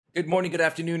Good morning, good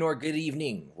afternoon, or good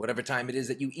evening, whatever time it is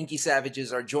that you inky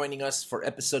savages are joining us for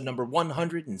episode number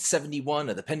 171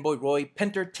 of the Penboy Roy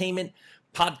Pentertainment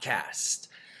Podcast.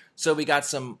 So we got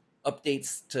some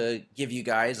updates to give you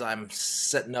guys. I'm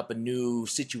setting up a new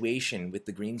situation with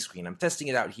the green screen. I'm testing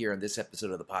it out here on this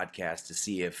episode of the podcast to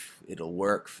see if it'll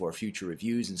work for future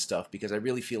reviews and stuff, because I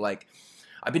really feel like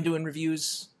I've been doing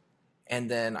reviews and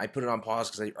then I put it on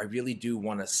pause because I really do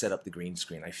want to set up the green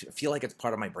screen. I feel like it's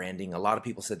part of my branding. A lot of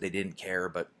people said they didn't care,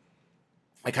 but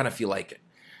I kind of feel like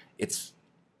it's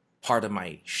part of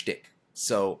my shtick.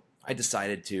 So I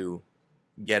decided to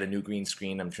get a new green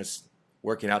screen. I'm just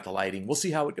working out the lighting. We'll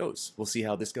see how it goes. We'll see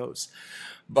how this goes.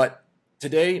 But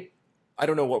today, I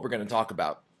don't know what we're going to talk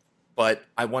about, but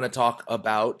I want to talk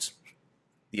about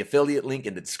the affiliate link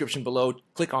in the description below.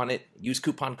 Click on it. Use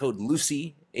coupon code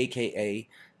Lucy, a.k.a.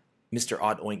 Mr.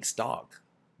 Odd Oink's dog,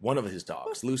 one of his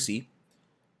dogs, Lucy,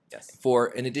 Yes. for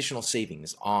an additional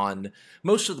savings on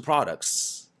most of the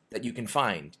products that you can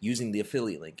find using the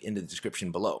affiliate link in the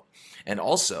description below. And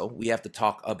also, we have to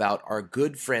talk about our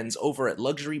good friends over at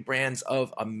Luxury Brands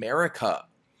of America.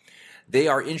 They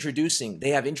have introduced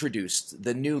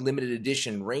the new limited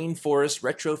edition Rainforest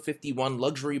Retro 51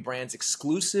 Luxury Brands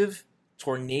exclusive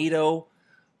Tornado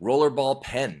Rollerball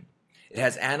Pen. It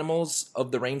has animals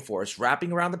of the rainforest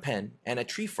wrapping around the pen and a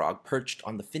tree frog perched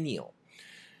on the finial.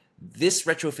 This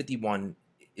Retro 51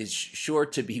 is sure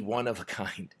to be one of a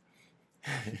kind.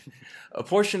 A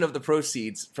portion of the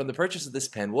proceeds from the purchase of this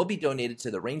pen will be donated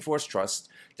to the Rainforest Trust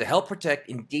to help protect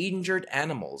endangered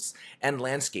animals and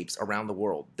landscapes around the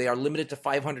world. They are limited to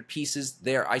 500 pieces.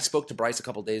 I spoke to Bryce a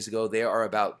couple days ago. They are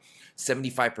about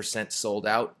 75% sold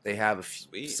out. They have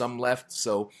some left,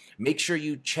 so make sure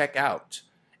you check out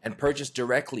and purchase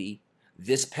directly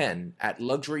this pen at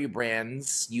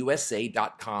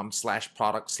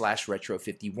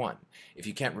luxurybrandsusa.com/product/retro51. If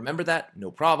you can't remember that,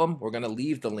 no problem. We're going to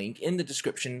leave the link in the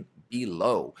description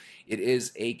below. It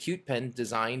is a cute pen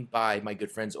designed by my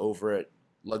good friends over at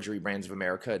Luxury Brands of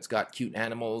America. It's got cute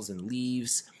animals and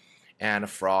leaves and a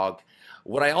frog.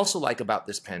 What I also like about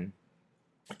this pen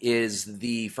is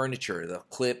the furniture, the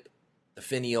clip, the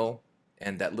finial,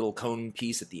 and that little cone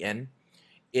piece at the end.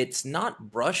 It's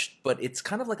not brushed, but it's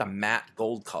kind of like a matte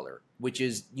gold color, which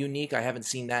is unique. I haven't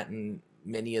seen that in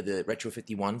many of the Retro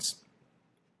 51s.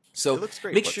 So It looks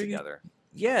great make put sure together.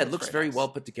 it looks very nice. well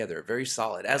put together, very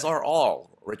solid, as are all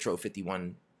Retro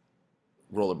 51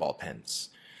 rollerball pens.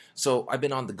 So I've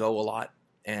been on the go a lot,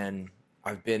 and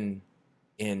I've been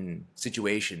in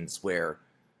situations where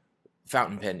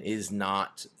fountain pen is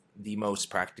not the most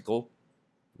practical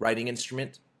writing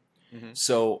instrument. Mm-hmm.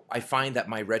 So I find that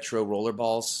my retro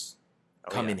rollerballs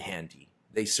come in handy.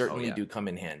 They certainly do come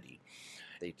in handy.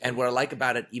 They do. And what I like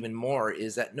about it even more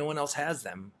is that no one else has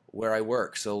them where I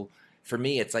work. So for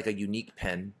me, it's like a unique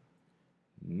pen.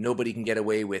 Nobody can get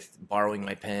away with borrowing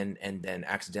my pen and then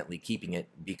accidentally keeping it,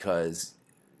 because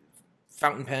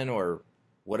fountain pen or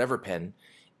whatever pen,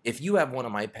 if you have one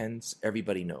of my pens,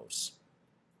 everybody knows.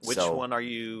 Which one are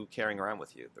you carrying around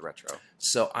with you, the retro?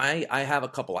 So I have a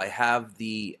couple. I have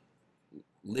the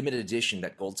limited edition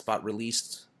that Goldspot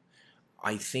released.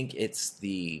 I think it's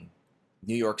the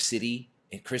New York City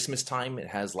at Christmas time. It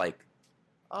has like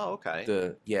Oh,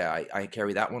 okay. I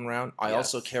carry that one around. I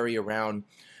also Yes. carry around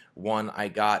one I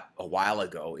got a while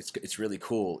ago. It's really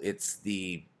cool. It's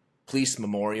the Police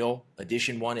Memorial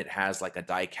Edition one. It has like a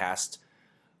die cast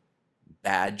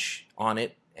badge on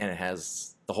it, and it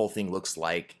has the whole thing looks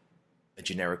like a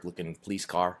generic looking police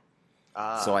car.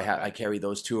 So I carry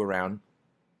those two around.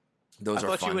 Those I are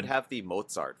thought fun. you would have the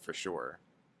Mozart for sure.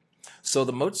 So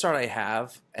the Mozart I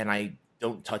have, and I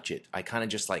don't touch it. I kind of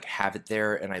just like have it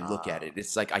there and I look at it.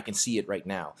 It's like I can see it right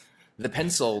now. The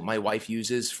pencil my wife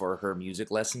uses for her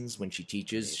music lessons when she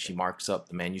teaches. Amazing. She marks up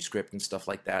the manuscript and stuff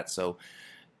like that. So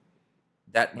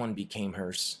that one became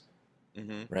hers,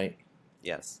 Mm-hmm. right?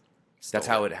 Yes. That's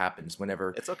how it happens.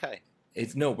 Whenever It's okay.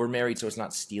 we're married, so it's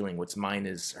not stealing. What's mine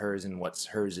is hers, and what's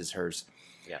hers is hers.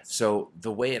 Yes. So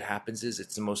the way it happens is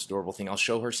it's the most adorable thing. I'll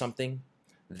show her something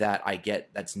that I get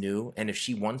that's new, and if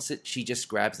she wants it, she just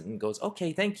grabs it and goes,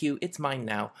 "Okay, thank you, it's mine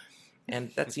now,"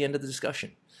 and that's the end of the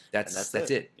discussion. That's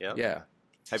it. Yep. Yeah.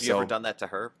 Have you So- ever done that to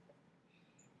her?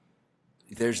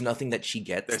 There's nothing that she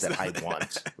gets There's that I nothing.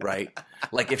 want, right?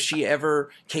 Like if she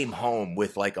ever came home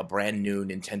with like a brand new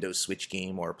Nintendo Switch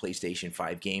game or a PlayStation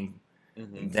 5 game,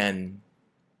 Mm-hmm. then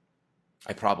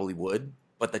I probably would.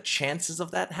 But the chances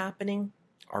of that happening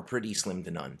are pretty slim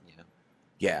to none.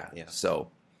 Yeah. Yeah. So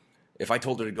if I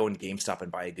told her to go in GameStop and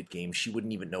buy a good game, she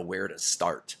wouldn't even know where to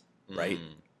start, right?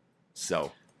 Mm.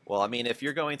 So Well, I mean, if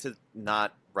you're going to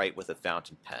not write with a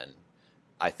fountain pen,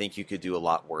 I think you could do a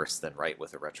lot worse than write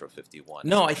with a Retro 51.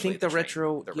 No, I especially think the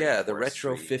Retro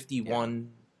Rainforest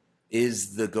 51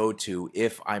 is the go-to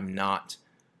if I'm not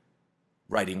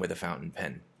writing with a fountain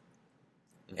pen.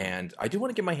 And I do want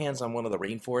to get my hands on one of the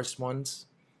Rainforest ones,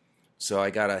 so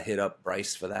I gotta hit up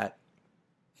Bryce for that.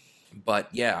 But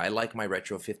yeah, I like my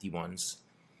Retro 51s.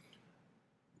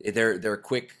 They're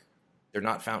quick. They're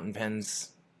not fountain pens.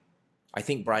 I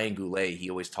think Brian Goulet, he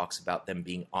always talks about them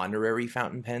being honorary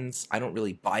fountain pens. I don't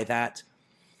really buy that,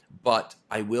 but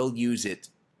I will use it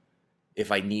if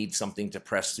I need something to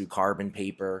press through carbon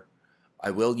paper.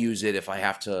 I will use it if I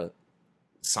have to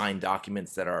sign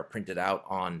documents that are printed out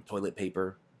on toilet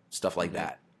paper, stuff like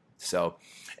that. So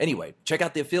anyway, check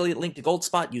out the affiliate link to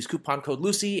Goldspot, use coupon code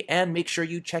Lucy, and make sure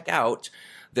you check out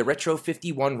the Retro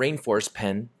 51 Rainforest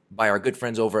pen by our good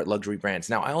friends over at Luxury Brands.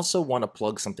 Now, I also want to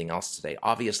plug something else today.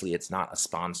 Obviously, it's not a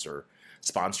sponsored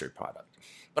product,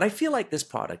 but I feel like this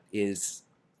product is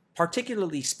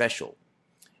particularly special.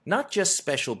 Not just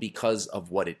special because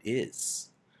of what it is,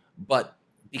 but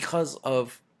because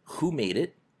of who made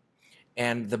it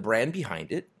and the brand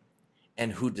behind it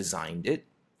and who designed it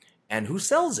and who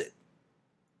sells it.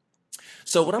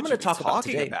 So what I'm going to talk about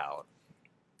today,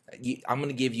 I'm going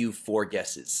to give you 4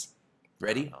 guesses.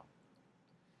 Ready?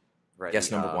 Ready.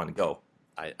 Guess number 1, go.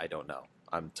 I don't know.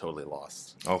 I'm totally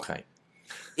lost. Okay.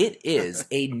 It is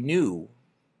a new,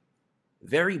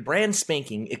 very brand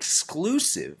spanking,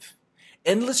 exclusive,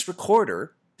 endless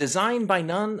recorder designed by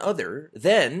none other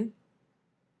than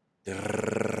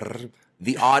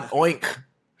the Odd Oink.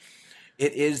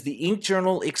 It is the Ink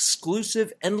Journal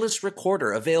exclusive endless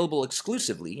recorder, available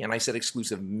exclusively, and I said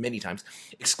exclusive many times,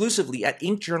 exclusively at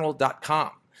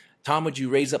inkjournal.com. Tom, would you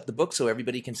raise up the book so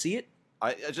everybody can see it?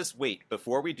 I just wait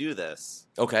before we do this.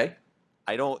 Okay.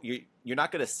 I don't. You're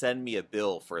not going to send me a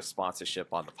bill for a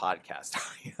sponsorship on the podcast,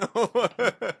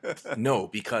 are you? No,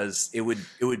 because it would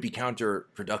be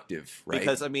counterproductive, right?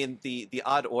 Because I mean, the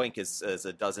Odd Oink is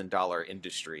a $12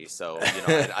 industry, so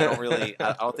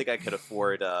I don't think I could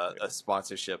afford a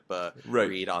sponsorship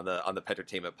read on the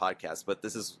Pentertainment podcast. But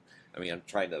this is, I'm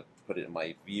trying to put it in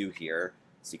my view here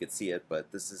so you can see it.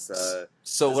 But this is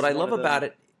so what I love about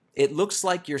it. It looks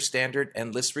like your standard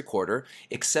endless recorder,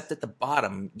 except at the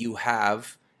bottom you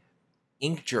have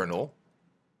Ink Journal,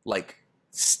 like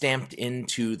stamped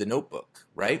into the notebook,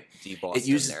 right? Debossed it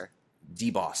uses, in there.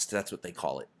 Debossed, that's what they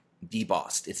call it.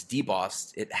 Debossed. It's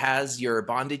debossed. It has your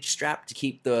bondage strap to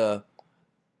keep the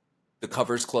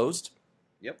covers closed.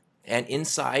 Yep. And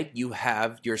inside you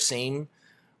have your same,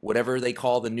 whatever they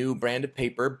call the new brand of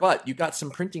paper, but you got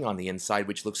some printing on the inside,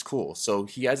 which looks cool. So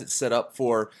he has it set up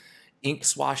for ink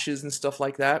swashes and stuff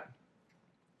like that.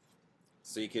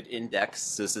 So you could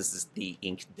index. This is the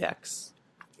ink dex.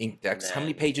 Ink dex. How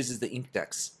many pages is the ink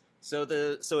dex? So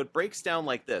it breaks down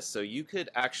like this. So you could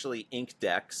actually ink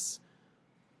dex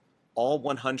all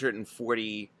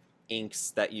 140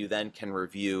 inks that you then can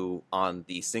review on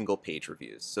the single page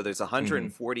reviews. So there's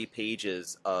 140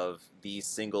 pages of these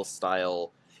single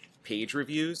style page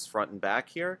reviews, front and back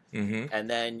here, and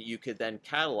then you could then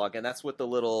catalog, and that's what the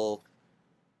little.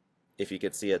 If you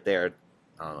could see it there,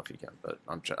 I don't know if you can, but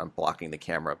I'm blocking the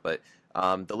camera. But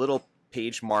the little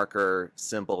page marker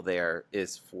symbol there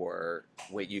is for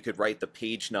you could write the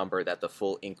page number that the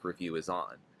full ink review is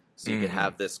on. So you could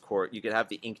have you could have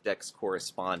the ink dex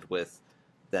correspond with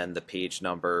then the page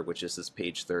number, which is this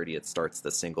page 30. It starts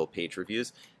the single page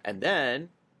reviews, and then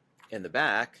in the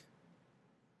back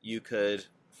you could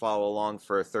follow along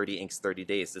for 30 inks 30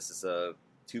 days. This is a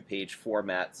 2-page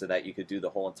format so that you could do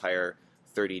the whole entire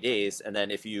 30 days, and then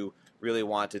if you really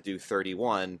want to do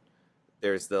 31,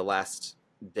 there's the last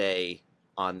day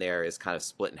on there is kind of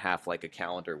split in half like a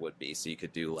calendar would be, so you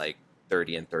could do like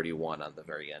 30 and 31 on the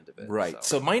very end of it. Right.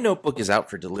 So my notebook is out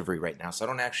for delivery right now, so I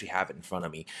don't actually have it in front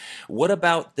of me. What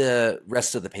about the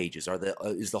rest of the pages?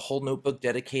 Is the whole notebook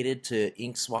dedicated to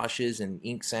ink swashes and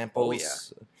ink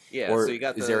samples? Oh, yeah. Or so you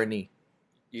got is there any?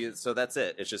 So that's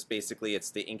it. It's just basically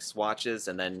it's the ink swatches,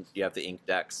 and then you have the ink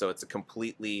deck. So it's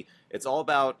all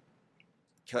about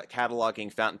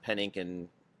cataloging fountain pen ink and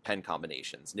pen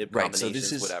combinations, nib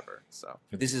combinations, whatever. So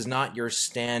this is not your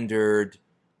standard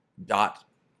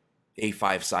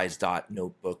A5 size dot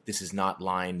notebook. This is not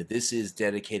lined. This is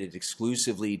dedicated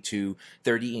exclusively to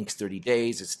 30 inks, 30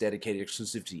 days. It's dedicated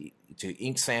exclusively to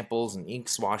ink samples and ink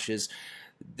swashes.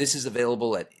 This is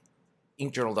available at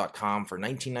inkjournal.com for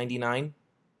 $19.99.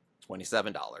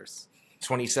 $27.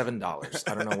 $27.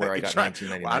 I don't know where I got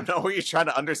 $19.99. I don't know where you're trying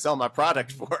to undersell my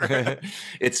product for.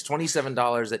 It's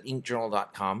 $27 at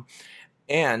inkjournal.com.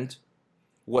 And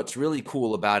what's really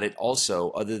cool about it also,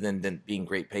 other than being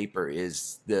great paper,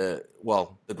 is the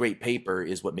great paper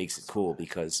is what makes it cool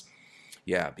because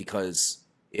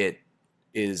it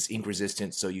is ink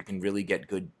resistant, so you can really get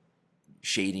good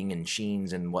shading and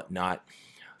sheens and whatnot.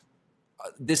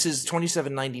 This is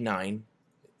 $27.99.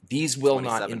 These will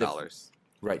not $27.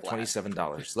 Right,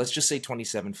 $27. Let's just say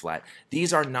 27 flat.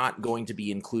 These are not going to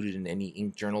be included in any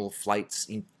ink journal flights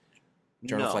in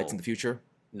the future.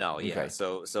 No, yeah. Okay.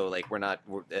 So like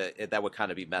that would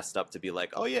kind of be messed up to be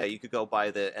like, oh yeah, you could go buy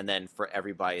and then for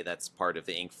everybody that's part of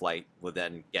the ink flight would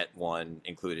then get one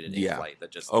included in ink flight. That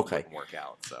just wouldn't work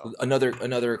out. So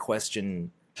another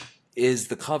question, is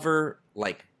the cover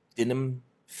like denim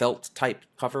felt type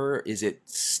cover? Is it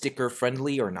sticker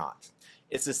friendly or not?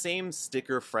 It's the same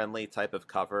sticker friendly type of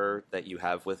cover that you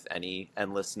have with any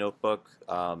Endless notebook,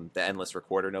 the Endless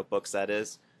recorder notebooks, that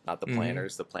is. Not the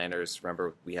planners. The planners,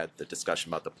 remember we had the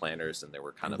discussion about the planners and they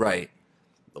were kind of like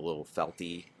the little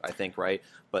felty, I think, right?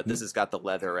 But this has got the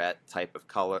leatherette type of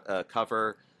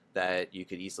cover that you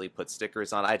could easily put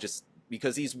stickers on.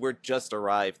 Because these were just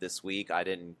arrived this week, I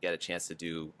didn't get a chance to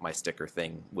do my sticker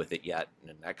thing with it yet.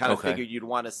 And I kind of figured you'd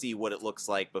want to see what it looks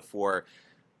like before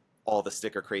all the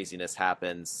sticker craziness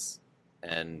happens.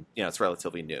 And, it's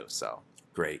relatively new, so.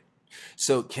 Great.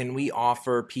 So can we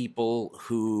offer people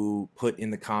who put in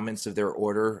the comments of their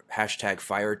order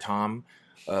 #FireTom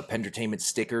Pentertainment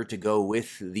sticker to go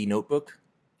with the notebook?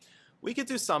 We could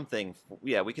do something.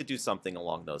 Yeah, we could do something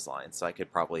along those lines. So I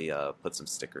could probably put some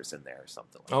stickers in there or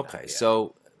something like that. Okay,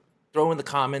 so throw in the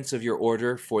comments of your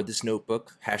order for this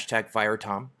notebook,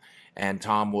 #FireTom, and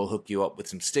Tom will hook you up with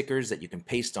some stickers that you can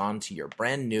paste on to your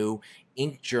brand new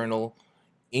ink journal,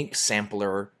 ink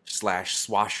sampler /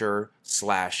 swasher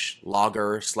 /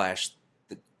 logger /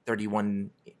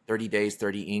 30 days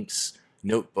 30 inks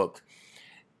notebook.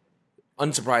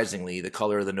 Unsurprisingly, the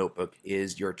color of the notebook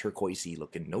is your turquoisey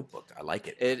looking notebook. I like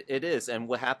it. It is. And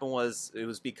what happened was it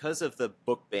was because of the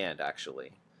book band,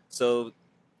 actually. So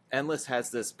Endless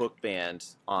has this book band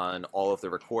on all of the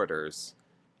recorders,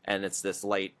 and it's this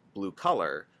light blue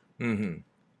color.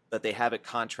 But they have it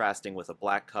contrasting with a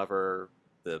black cover,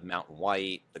 the mountain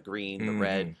white, the green, the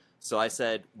red. So I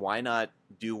said, why not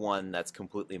do one that's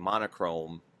completely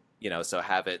monochrome, so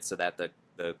have it so that the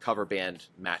cover band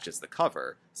matches the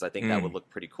cover. So I think that would look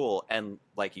pretty cool. And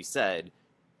like you said,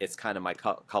 it's kind of my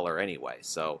color anyway.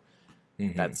 So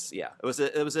that's, it was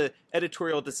a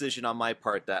editorial decision on my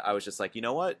part that I was just like, you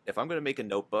know what? If I'm going to make a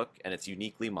notebook and it's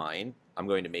uniquely mine, I'm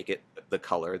going to make it the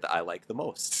color that I like the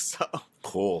most. So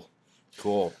Cool.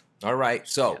 All right.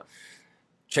 So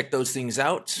check those things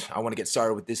out. I want to get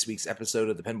started with this week's episode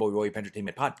of the Penboy Roy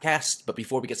Entertainment Podcast. But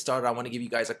before we get started, I want to give you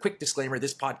guys a quick disclaimer.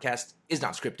 This podcast is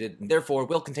not scripted and therefore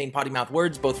will contain potty mouth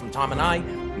words, both from Tom and I,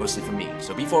 mostly from me.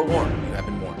 So be forewarned. You have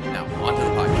been warned. Now, on to the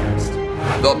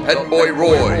podcast. The Penboy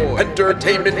Roy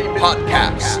Entertainment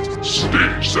Podcast.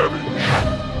 Stay savage.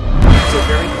 So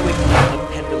very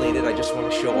quickly, unrelated, I just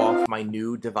want to show off my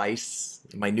new device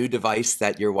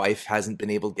that your wife hasn't been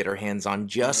able to get her hands on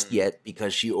just yet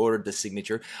because she ordered the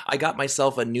signature. I got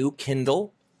myself a new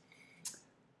Kindle,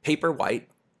 paper white.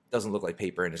 Doesn't look like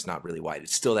paper and it's not really white.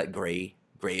 It's still that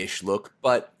grayish look,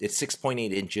 but it's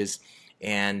 6.8 inches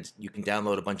and you can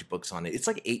download a bunch of books on it. It's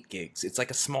like 8 gigs. It's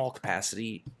like a small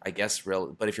capacity, I guess,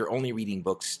 but if you're only reading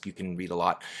books, you can read a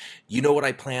lot. You know what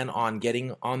I plan on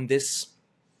getting on this?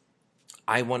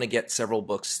 I want to get several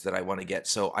books that I want to get.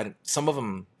 So some of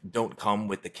them don't come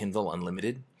with the Kindle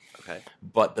Unlimited. Okay.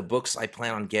 But the books I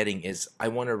plan on getting is I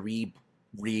want to read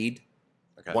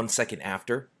 1 second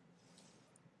after.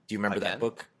 Do you remember that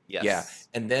book? Yes. Yeah.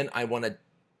 And then I want to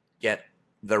get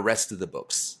the rest of the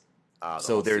books.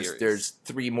 So there's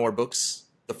 3 more books.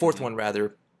 The 4th one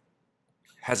rather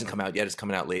hasn't come out yet. It's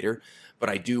coming out later. But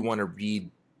I do want to read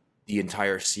the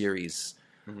entire series,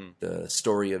 the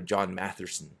story of John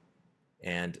Matherson.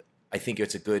 And I think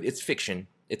it's fiction.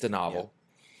 It's a novel.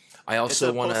 Yeah. I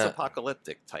also want to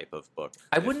post-apocalyptic type of book.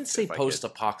 I wouldn't say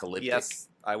post-apocalyptic. Yes,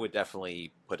 I would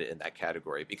definitely put it in that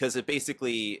category because it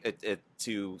basically,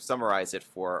 to summarize it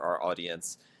for our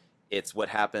audience, it's what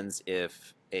happens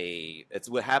it's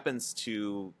what happens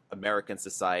to American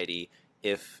society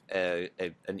if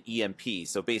an EMP,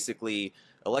 so basically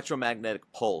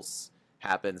electromagnetic pulse,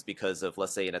 happens because of,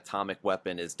 let's say, an atomic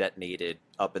weapon is detonated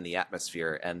up in the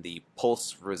atmosphere, and the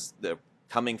pulse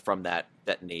coming from that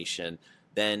detonation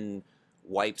then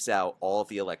wipes out all of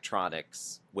the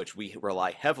electronics, which we rely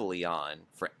heavily on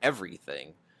for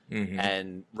everything,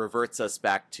 and reverts us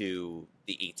back to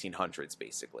the 1800s,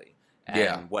 basically.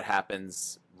 And what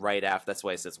happens right after, that's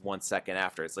why it says 1 second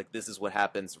after. It's like, this is what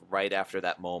happens right after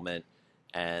that moment,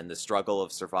 and the struggle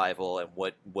of survival, and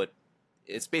what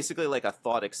it's basically like a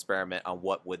thought experiment on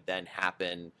what would then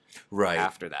happen Right.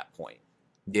 after that point.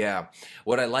 Yeah.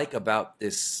 What I like about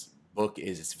this book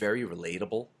is it's very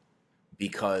relatable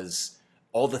because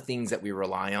all the things that we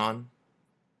rely on,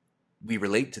 we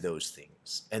relate to those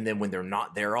things. And then when they're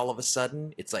not there all of a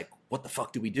sudden, it's like, what the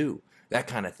fuck do we do? That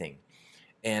kind of thing.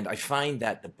 And I find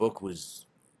that the book was,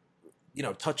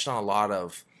 touched on a lot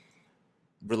of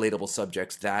relatable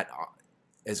subjects that,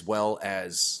 as well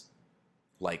as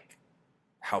like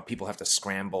how people have to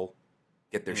scramble,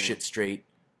 get their shit straight.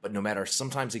 But no matter,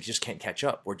 sometimes they just can't catch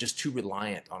up. We're just too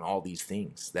reliant on all these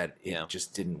things that it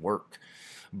just didn't work.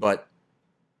 But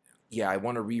yeah, I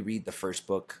want to reread the first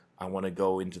book. I want to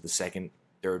go into the second,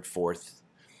 third, fourth.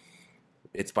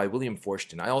 It's by William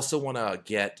Forstchen. I also want to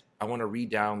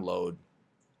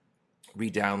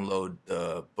re-download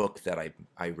the book that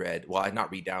I read. Well,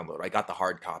 not re-download. I got the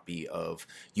hard copy of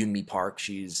Yoonmi Park.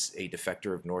 She's a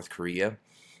defector of North Korea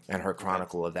and her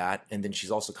chronicle of that. And then she's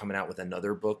also coming out with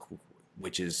another book,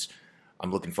 which is,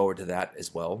 I'm looking forward to that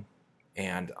as well.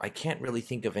 And I can't really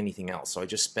think of anything else. So I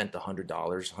just spent $100,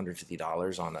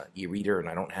 $150 on an e-reader, and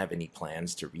I don't have any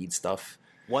plans to read stuff.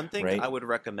 One thing I would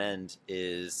recommend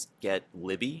is get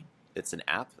Libby. It's an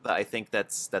app that I think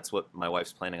that's what my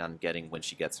wife's planning on getting when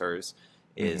she gets hers.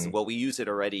 Well, we use it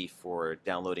already for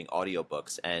downloading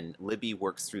audiobooks, and Libby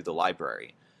works through the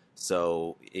library.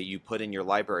 So you put in your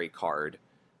library card,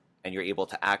 and you're able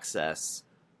to access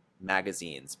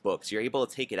magazines, books. You're able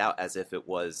to take it out as if it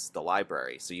was the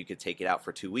library. So you could take it out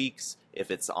for 2 weeks.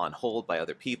 If it's on hold by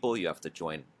other people, you have to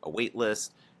join a wait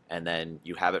list, and then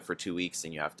you have it for 2 weeks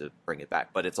and you have to bring it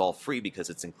back. But it's all free because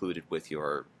it's included with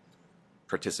your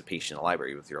participation in the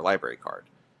library, with your library card.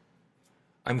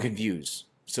 I'm confused.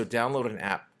 So download an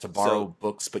app to borrow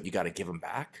books, but you got to give them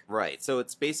back? Right. So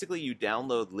it's basically you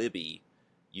download Libby,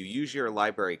 you use your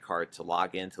library card to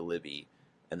log into Libby,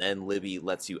 and then Libby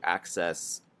lets you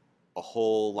access a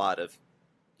whole lot of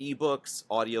ebooks,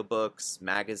 audiobooks,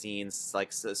 magazines.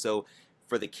 So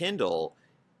for the Kindle,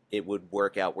 it would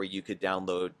work out where you could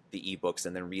download the ebooks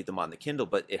and then read them on the Kindle,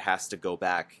 but it has to go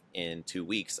back in 2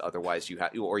 weeks. Otherwise,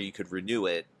 or you could renew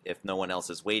it if no one else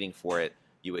is waiting for it.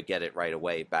 You would get it right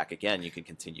away back again. You can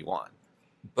continue on.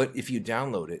 But if you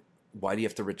download it, why do you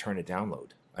have to return a download?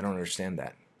 I don't understand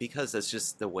that. Because that's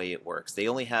just the way it works. They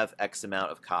only have X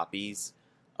amount of copies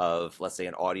of, let's say,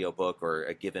 an audiobook or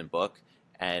a given book,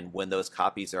 and when those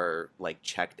copies are like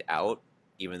checked out,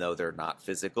 even though they're not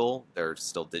physical, they're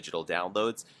still digital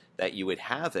downloads, that you would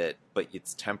have it, but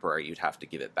it's temporary. You'd have to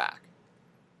give it back.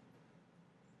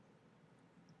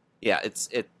 Yeah,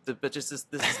 but just this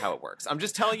is how it works. I'm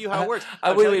just telling you how it works.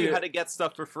 I'm telling you how to get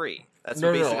stuff for free. That's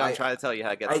basically I'm trying to tell you how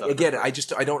to get stuff. Again,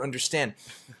 I don't understand.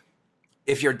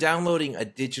 If you're downloading a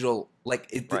digital,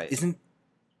 isn't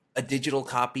a digital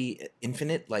copy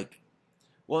infinite?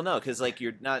 Well, no, because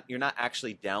you're not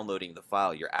actually downloading the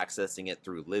file. You're accessing it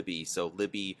through Libby. So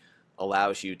Libby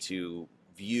allows you to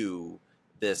view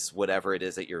this whatever it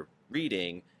is that you're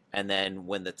reading, and then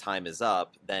when the time is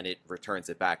up, then it returns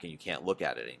it back, and you can't look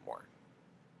at it anymore.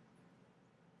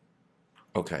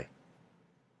 Okay.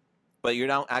 But you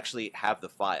don't actually have the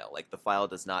file. The file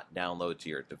does not download to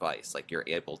your device. You're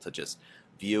able to just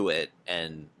view it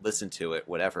and listen to it,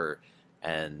 whatever,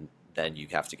 and then you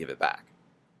have to give it back.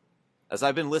 As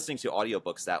I've been listening to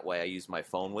audiobooks that way, I use my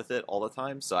phone with it all the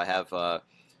time. So I have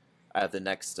the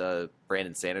next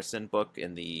Brandon Sanderson book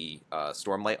in the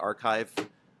Stormlight Archive,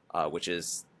 which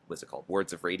is, what's it called?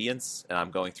 Words of Radiance. And I'm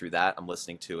going through that. I'm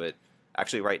listening to it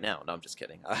actually right now. No, I'm just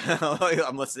kidding.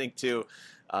 I'm listening to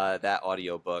that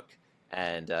audiobook,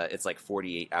 and it's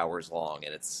 48 hours long,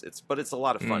 and it's a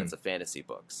lot of fun. It's a fantasy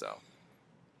book, so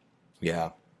yeah.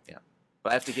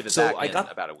 But I have to give it back in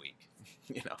about a week.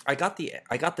 I got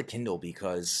the Kindle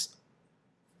because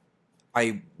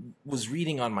I was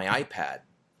reading on my iPad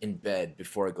in bed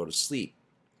before I go to sleep.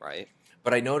 Right.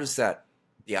 But I noticed that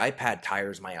the iPad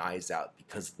tires my eyes out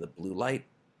because of the blue light.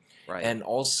 Right. And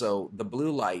also the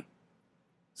blue light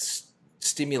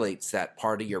stimulates that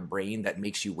part of your brain that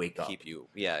makes you wake up.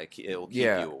 It'll keep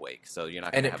you awake, so you're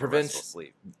not going to have a restful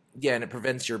sleep. Yeah, and it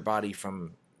prevents your body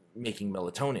from making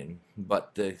melatonin.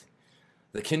 But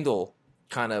the Kindle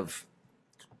kind of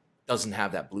doesn't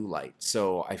have that blue light.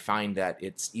 So I find that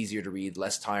it's easier to read,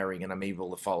 less tiring, and I'm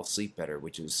able to fall asleep better,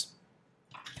 which is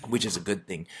a good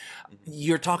thing.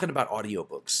 You're talking about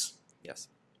audiobooks. Yes.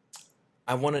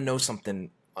 I want to know something,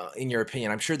 in your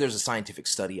opinion. I'm sure there's a scientific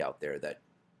study out there that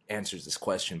answers this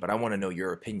question, but I want to know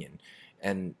your opinion.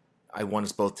 And I want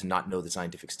us both to not know the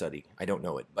scientific study. I don't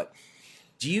know it. But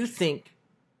do you think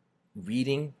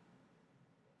reading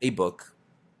a book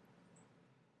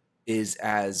is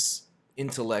as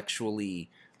intellectually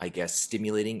I guess,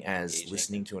 stimulating as Engaging.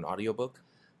 listening to an audiobook?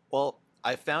 Well,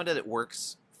 I found that it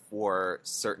works for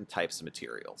certain types of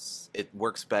materials. It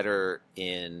works better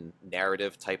in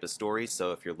narrative type of stories.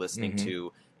 So if you're listening Mhm.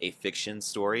 to a fiction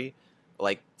story,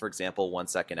 like for example, 1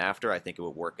 Second After, I think it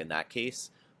would work in that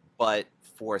case. But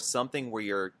for something where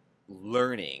you're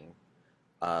learning,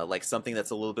 like something that's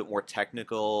a little bit more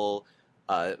technical,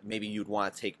 maybe you'd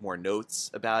want to take more notes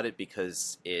about it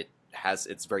because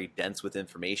it's very dense with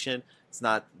information. It's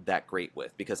not that great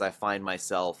with, because I find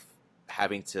myself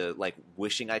having to, like,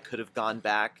 wishing I could have gone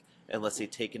back and, let's say,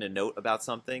 taken a note about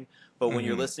something. But when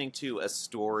you're Mhm. listening to a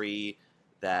story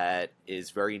that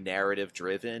is very narrative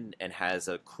driven and has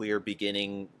a clear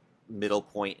beginning, middle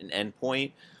point, and end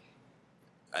point,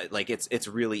 like it's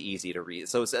really easy to read.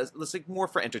 So it's like more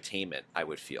for entertainment, I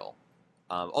would feel.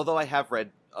 Although I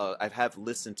have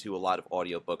listened to a lot of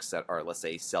audiobooks that are, let's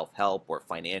say, self-help or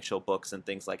financial books and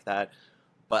things like that.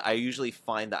 But I usually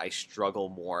find that I struggle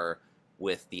more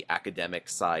with the academic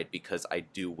side, because I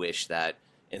do wish that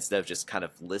instead of just kind of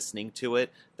listening to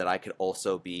it, that I could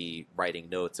also be writing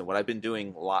notes. And what I've been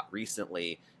doing a lot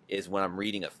recently is when I'm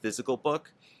reading a physical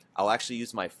book, I'll actually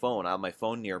use my phone. I have my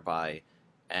phone nearby,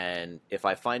 and if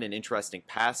I find an interesting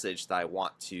passage that I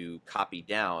want to copy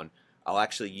down, I'll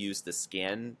actually use the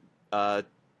scan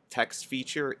text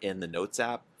feature in the Notes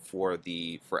app for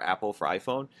Apple, for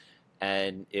iPhone,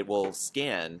 and it will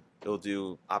scan. It'll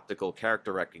do optical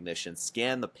character recognition,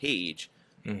 scan the page,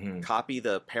 Mhm. copy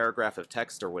the paragraph of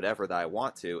text or whatever that I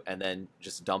want to, and then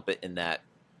just dump it in that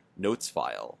notes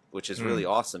file, which is really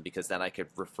awesome, because then I could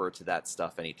refer to that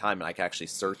stuff anytime, and I can actually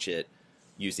search it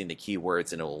using the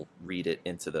keywords, and it will read it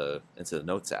into the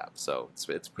notes app. So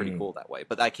it's pretty cool that way.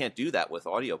 But I can't do that with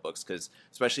audiobooks, because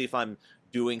especially if I'm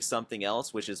doing something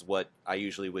else, which is what I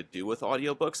usually would do with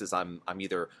audiobooks, is I'm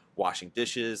either washing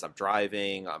dishes, I'm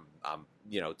driving, I'm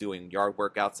doing yard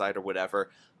work outside or whatever.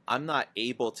 I'm not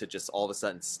able to just all of a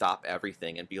sudden stop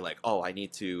everything and be like, oh, I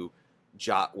need to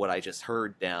jot what I just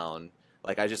heard down.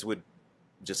 Like, I just would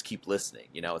just keep listening.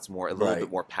 It's more a little Right. bit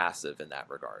more passive in that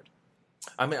regard.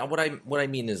 I mean, what I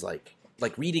mean is like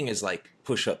reading is like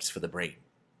push-ups for the brain,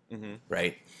 Mm-hmm.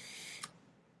 right?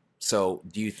 So,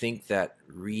 do you think that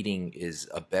reading is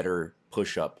a better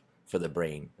push-up for the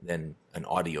brain than an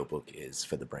audiobook is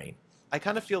for the brain? I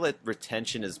kind of feel that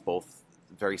retention is both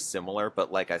very similar,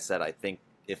 but like I said, I think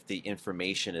if the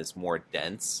information is more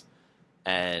dense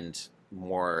and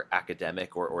more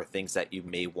academic, or things that you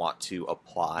may want to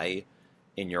apply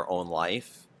in your own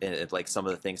life, and like some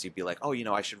of the things you'd be like, oh,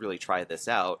 I should really try this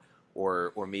out,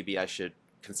 or maybe I should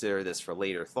consider this for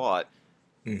later thought.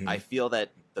 Mm-hmm. I feel that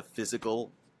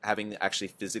having to actually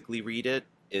physically read it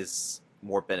is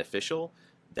more beneficial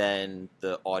than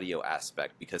the audio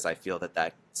aspect, because I feel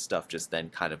that stuff just then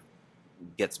kind of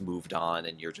gets moved on,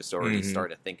 and you're just already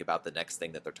starting to think about the next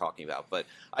thing that they're talking about. But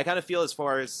I kind of feel, as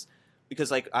far as, because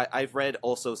like I've read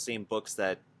also same books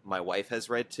that my wife has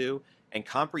read too, and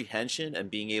comprehension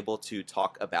and being able to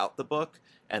talk about the book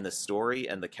and the story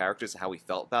and the characters and how we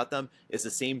felt about them is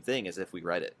the same thing as if we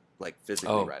read it, like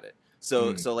physically read it.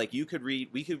 So like we could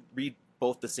read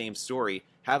both the same story,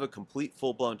 have a complete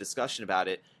full-blown discussion about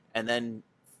it, and then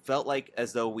felt like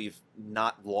as though we've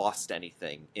not lost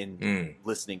anything in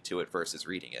listening to it versus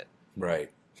reading it.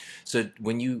 Right. So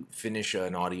when you finish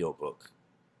an audiobook,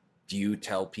 do you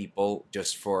tell people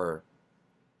just for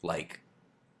like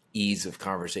ease of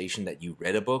conversation that you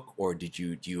read a book, or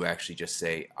do you actually just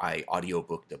say I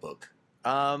audiobooked a book?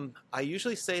 I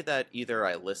usually say that either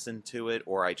I listened to it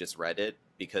or I just read it,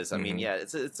 because I mean, yeah,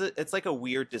 it's like a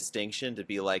weird distinction to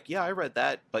be like, yeah, I read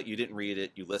that, but you didn't read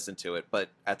it, you listened to it. But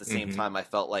at the same time, I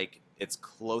felt like it's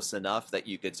close enough that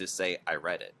you could just say I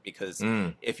read it, because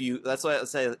that's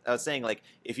what I was saying, like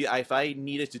if I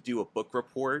needed to do a book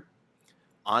report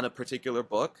on a particular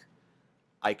book,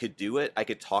 I could do it. I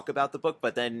could talk about the book,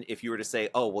 but then if you were to say,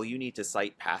 "Oh, well, you need to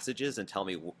cite passages and tell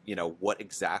me, what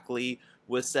exactly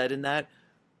was said in that,"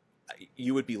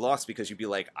 you would be lost, because you'd be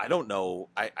like, "I don't know.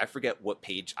 I forget what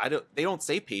page. They don't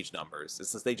say page numbers.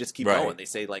 It's just, they just keep going. They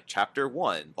say like chapter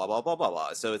 1, blah blah blah blah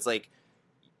blah." So it's like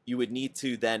you would need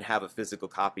to then have a physical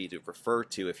copy to refer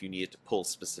to if you needed to pull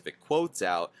specific quotes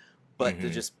out, but to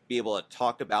just be able to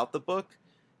talk about the book,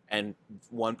 and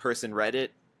one person read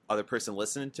it, other person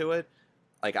listening to it.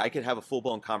 Like, I could have a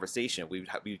full-blown conversation. We'd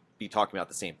be talking about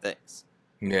the same things.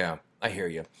 Yeah, I hear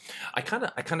you. I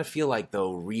kind of feel like,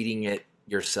 though, reading it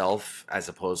yourself as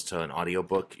opposed to an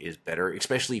audiobook is better,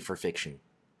 especially for fiction.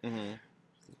 Mm-hmm.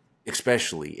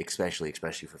 Especially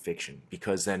for fiction,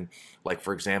 because then, like,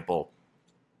 for example,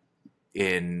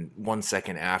 in 1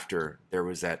 Second After, there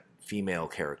was that female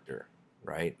character,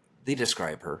 right? They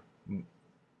describe her.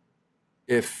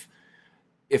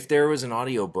 if there was an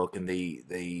audiobook and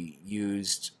they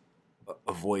used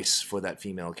a voice for that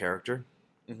female character,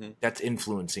 that's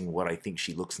influencing what I think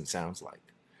she looks and sounds like.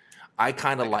 I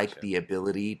kind of like the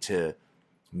ability to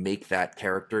make that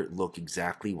character look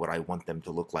exactly what I want them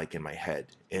to look like in my head,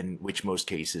 in which most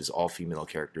cases all female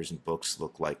characters in books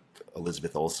look like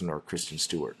Elizabeth Olsen or Kristen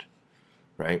Stewart,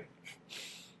 right?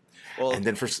 Well, and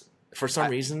then for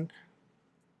some reason,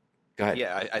 go ahead.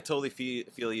 Yeah, I totally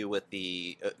feel you with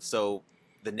the so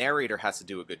the narrator has to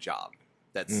do a good job.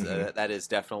 That is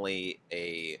definitely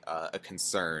a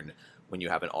concern when you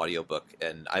have an audiobook,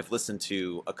 and I've listened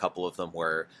to a couple of them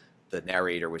where the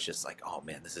narrator was just like, "Oh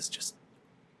man, this is just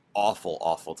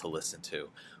awful to listen to."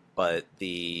 But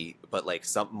like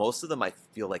most of them, I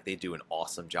feel like they do an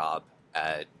awesome job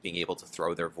at being able to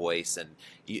throw their voice, and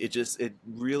it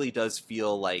really does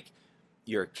feel like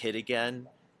you're a kid again,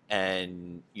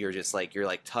 and you're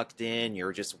tucked in,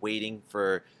 you're just waiting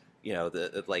for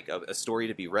a story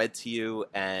to be read to you,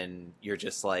 and you're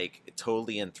just like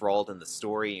totally enthralled in the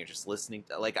story, and you're just listening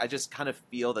to, I just kind of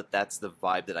feel that that's the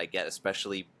vibe that I get,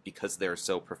 especially because they're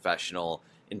so professional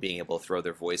in being able to throw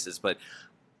their voices. But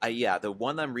the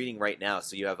one I'm reading right now,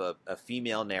 so you have a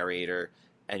female narrator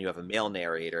and you have a male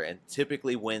narrator, and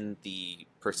typically when the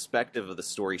perspective of the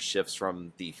story shifts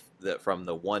from the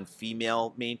one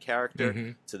female main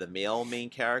character to the male main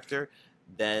character,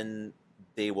 then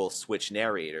they will switch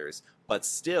narrators. But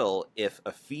still, if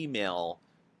a female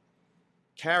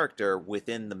character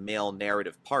within the male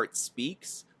narrative part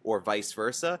speaks, or vice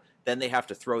versa, then they have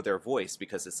to throw their voice,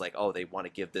 because it's like, oh, they want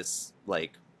to give this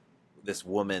this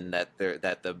woman that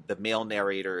the male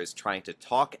narrator is trying to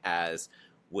talk as,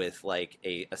 with like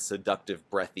a seductive,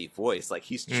 breathy voice. Like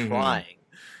he's trying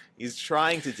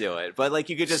to do it, but like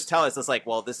you could just tell it's just like,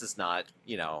 well, this is not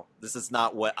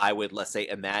what I would, let's say,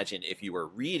 imagine if you were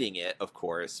reading it, of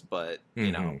course, but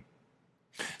you know.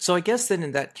 So I guess then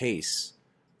in that case,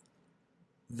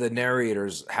 the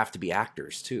narrators have to be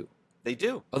actors too. They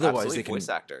do. Otherwise, absolutely. they can voice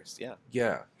actors. Yeah.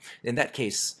 Yeah. In that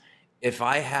case, if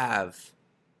I have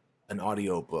an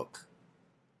audiobook,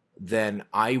 then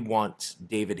I want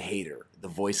David Hayter, the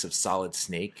voice of Solid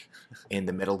Snake in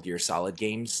the Metal Gear Solid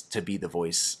games, to be the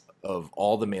voice of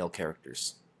all the male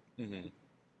characters. Did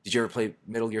you ever play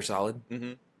Metal Gear Solid?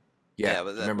 Yeah,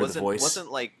 but that remember the voice?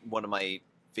 Wasn't like one of my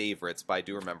favorites, but I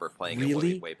do remember playing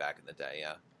it way back in the day.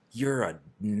 Yeah, you're a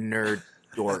nerd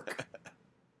dork.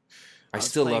 I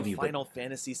still love you. Final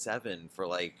Fantasy VII for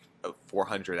like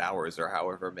 400 hours or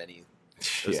however many.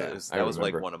 That was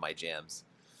like one of my jams.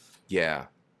 Yeah,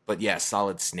 but yeah,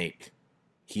 Solid Snake.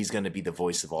 He's going to be the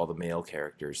voice of all the male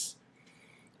characters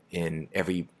in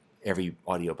every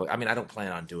audiobook. I mean, I don't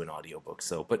plan on doing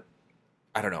audiobooks, but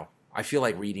I don't know. I feel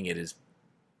like reading it is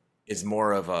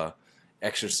more of a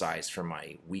exercise for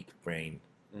my weak brain.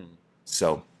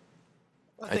 So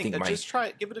I think just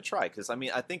give it a try, because I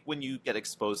mean, I think when you get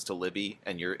exposed to Libby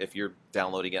and if you're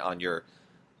downloading it on your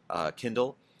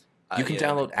Kindle, you can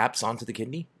download apps onto the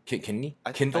Kindle.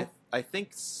 I think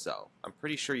so. I'm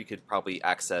pretty sure you could probably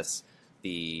access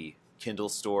the Kindle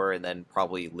store and then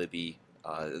probably Libby.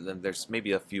 Then there's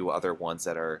maybe a few other ones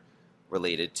that are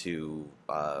related to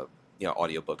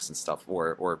audiobooks and stuff,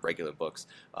 or regular books.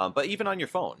 But even on your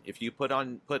phone, if you put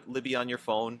Libby on your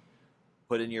phone,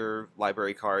 put in your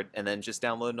library card, and then just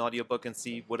download an audiobook and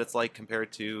see what it's like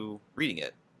compared to reading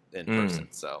it in person.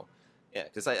 So yeah,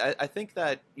 because I think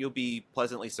that you'll be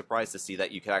pleasantly surprised to see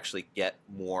that you can actually get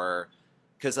more.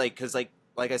 Because like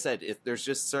I said, if there's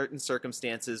just certain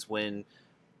circumstances when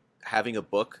having a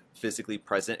book physically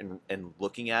present and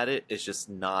looking at it is just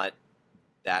not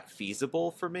that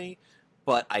feasible for me,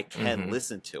 but I can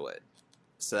listen to it.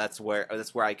 So that's where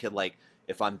I could, like,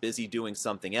 if I'm busy doing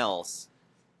something else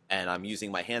and I'm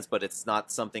using my hands, but it's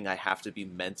not something I have to be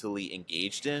mentally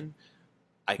engaged in,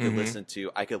 I could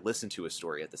listen to a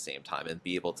story at the same time and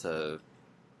be able to,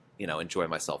 enjoy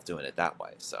myself doing it that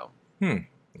way. So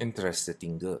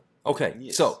interesting. Good. Okay,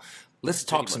 yes. So let's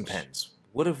talk some pens.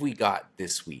 What have we got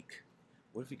this week?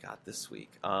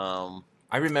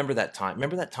 I remember that time.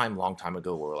 Remember that time, long time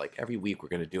ago, where like every week we're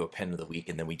going to do a pen of the week,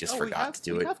 and then we just forgot to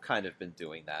do it. We have kind of been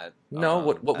doing that. No,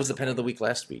 what was the pen of the week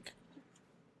last week?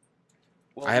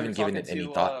 Well, I haven't given it any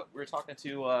thought. We were talking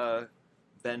to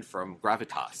Ben from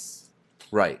Gravitas.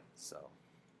 Right.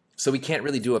 So we can't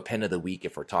really do a pen of the week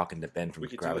if we're talking to Ben from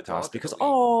Gravitas, because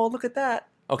look at that.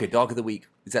 Okay, dog of the week.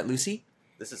 Is that Lucy?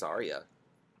 This is Aria.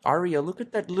 Aria, look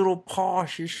at that little paw.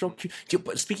 She's so cute.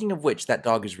 But speaking of which, that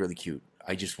dog is really cute.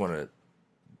 I just want to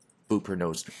boop her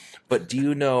nose. But do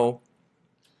you know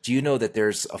that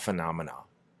there's a phenomena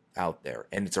out there,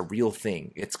 and it's a real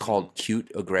thing? It's called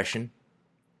cute aggression.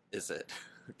 Is it?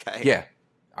 Okay. Yeah.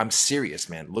 I'm serious,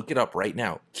 man. Look it up right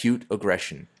now. Cute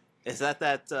aggression. Is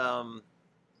that's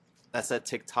that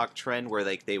TikTok trend where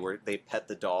like they pet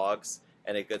the dogs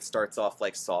and it starts off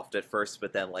like soft at first,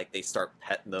 but then like they start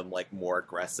petting them like more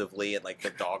aggressively, and like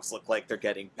the dogs look like they're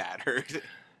getting battered.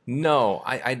 No,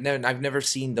 I've never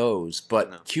seen those,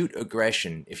 but No. cute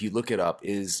aggression, if you look it up,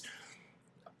 it's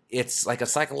like a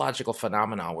psychological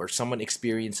phenomenon where someone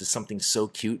experiences something so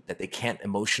cute that they can't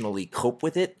emotionally cope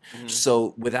with it. Mhm.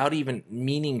 So without even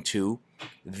meaning to,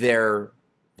 their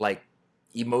like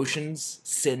emotions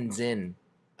sends in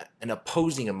an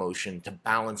opposing emotion to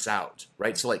balance out,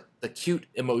 right? So like the cute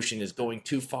emotion is going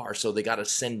too far, so they got to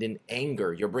send in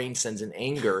anger. Your brain sends in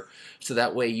anger so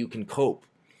that way you can cope.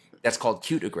 That's called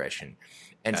cute aggression.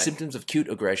 And Okay. symptoms of cute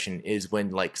aggression is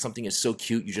when like something is so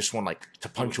cute you just want like to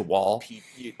punch a wall.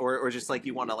 Or just like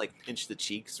you want to like pinch the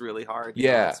cheeks really hard,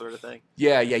 that sort of thing.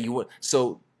 Yeah, you would.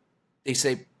 So they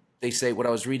say what I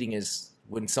was reading is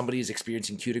when somebody is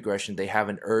experiencing cute aggression, they have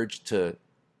an urge to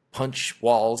punch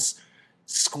walls,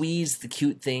 squeeze the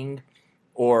cute thing,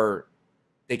 or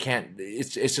they can't.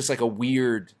 It's just like a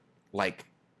weird like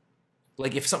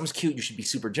if something's cute, you should be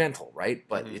super gentle, right?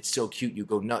 But it's so cute, you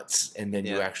go nuts, and then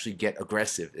you actually get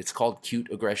aggressive. It's called cute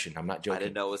aggression. I'm not joking. I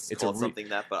didn't know it's called something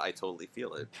that, but I totally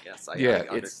feel it. Yes, I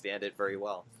understand it very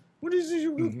well. What is this?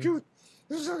 You're cute.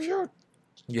 This is so cute.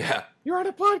 Yeah. You're on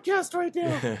a podcast right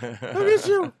now. I miss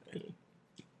you.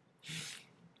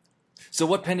 So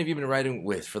what pen have you been writing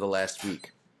with for the last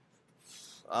week?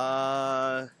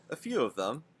 A few of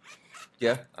them.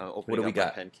 Yeah. Opening what do we got?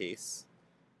 My pen case.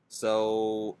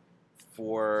 So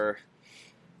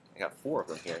I got 4 of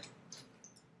them here.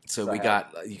 So you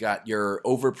got your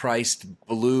overpriced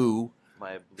blue,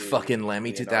 My blue fucking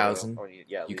Lamy Leonardo, 2000.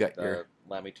 You got the your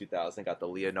Lamy 2000. Got the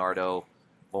Leonardo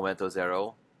Momento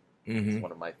Zero. Mm-hmm. It's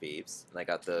one of my faves. And I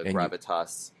got the And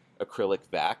Gravitas acrylic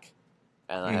vac.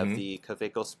 And I have the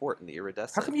Kaweco Sport in the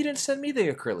iridescent. How come you didn't send me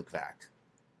the acrylic vac?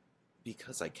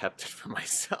 Because I kept it for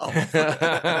myself.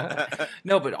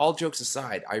 No, but all jokes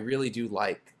aside, I really do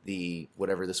like the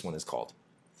whatever this one is called.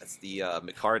 That's the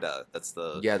Micarta. That's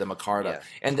the the Micarta. Yeah.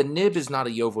 And the nib is not a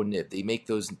Yovo nib. They make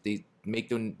those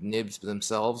nibs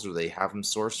themselves, or they have them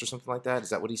sourced or something like that.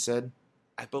 Is that what he said?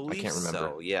 I believe I can't remember.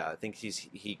 so. Yeah, I think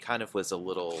he kind of was a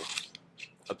little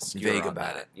obscure Vague on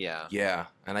about that. it. Yeah. Yeah,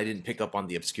 and I didn't pick up on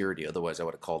the obscurity. Otherwise, I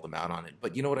would have called them out on it.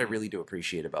 But you know what I really do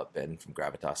appreciate about Ben from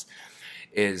Gravitas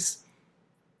is,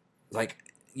 like,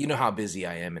 you know how busy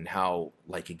I am and how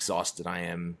like exhausted I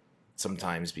am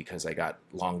sometimes because I got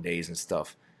long days and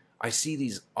stuff. I see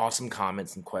these awesome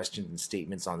comments and questions and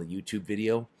statements on the YouTube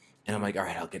video, and I'm like, all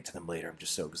right, I'll get to them later. I'm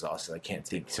just so exhausted. I can't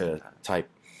think to type.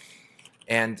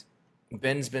 And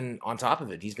Ben's been on top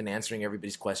of it. He's been answering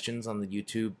everybody's questions on the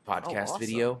YouTube podcast awesome.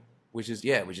 video, which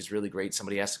is really great.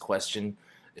 Somebody asks a question.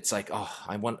 It's like, oh,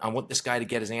 I want this guy to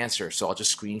get his answer, so I'll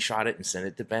just screenshot it and send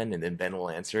it to Ben, and then Ben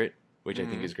will answer it, which I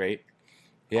think is great.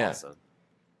 Yeah, Awesome.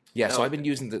 yeah. So I've been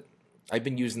using the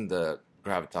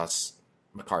Gravitas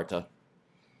Micarta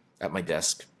at my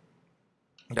desk.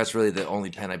 That's really the only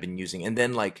pen I've been using. And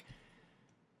then like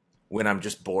when I'm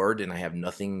just bored and I have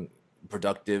nothing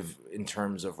productive in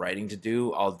terms of writing to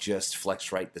do, I'll just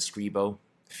flex write the Scribo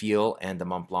Feel and the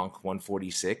Mont Blanc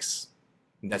 146.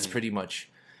 That's pretty much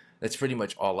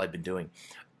all I've been doing.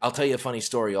 I'll tell you a funny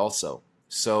story also.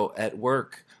 So at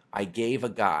work, I gave a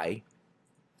guy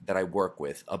that I work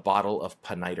with a bottle of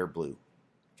Paniter Blue.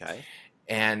 Okay.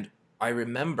 And I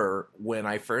remember when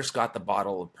I first got the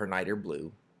bottle of Paniter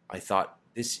Blue, I thought,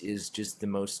 this is just the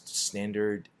most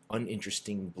standard,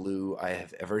 uninteresting blue I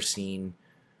have ever seen.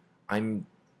 I'm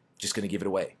just going to give it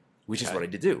away, which is what I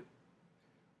did do.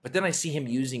 But then I see him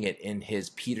using it in his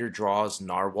Peter Draws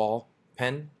Narwhal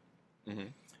pen. Mm-hmm.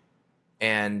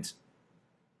 And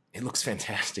it looks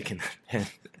fantastic in that pen.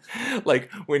 Like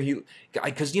when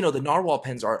because you know the Narwhal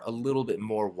pens are a little bit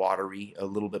more watery, a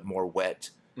little bit more wet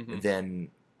than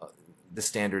the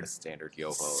standard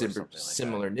Yovo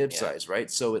similar nib size, right?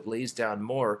 So it lays down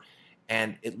more,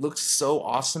 and it looks so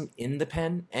awesome in the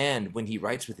pen. And when he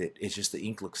writes with it, it's just the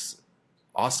ink looks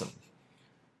awesome.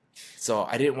 So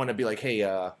I didn't want to be like, hey,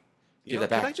 give that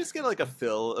back. Can I just get like a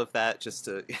fill of that just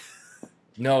to?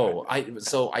 No, I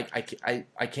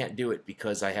can't do it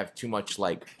because I have too much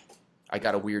like. I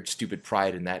got a weird, stupid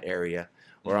pride in that area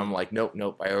where I'm like, nope.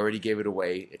 I already gave it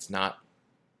away. It's not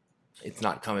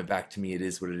coming back to me. It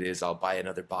is what it is. I'll buy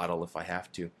another bottle if I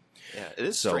have to. Yeah, it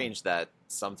is strange that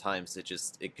sometimes it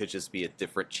could just be a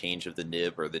different change of the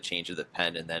nib or the change of the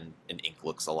pen, and then an ink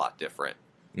looks a lot different.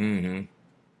 Mm-hmm.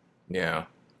 Yeah.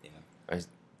 Yeah. All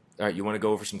right, you want to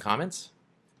go over some comments?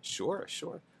 Sure,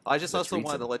 sure. I just Let's also read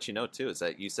wanted some. to let you know too is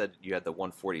that you said you had the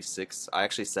 146. I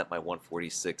actually sent my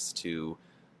 146 to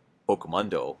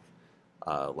Bokomundo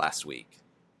last week.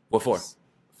 What for?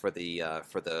 For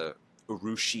the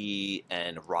Urushi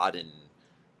and Rodden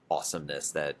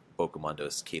awesomeness that Bokomundo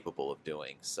is capable of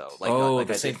doing. So like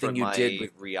The I same did for thing you my did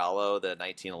with. Rialo, the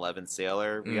 1911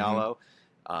 Sailor Mhm. Rialo.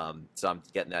 So I'm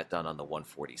getting that done on the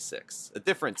 146. A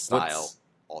different style What's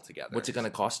altogether. what's it going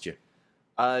to cost you?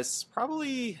 It's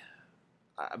probably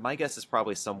my guess is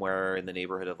probably somewhere in the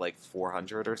neighborhood of like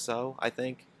 400 or so. I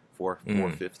think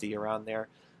 450 around there.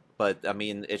 But I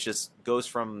mean, it just goes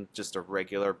from just a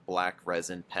regular black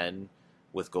resin pen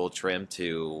with gold trim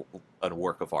to a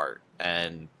work of art.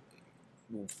 And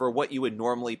for what you would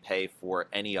normally pay for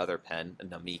any other pen, a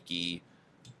Namiki,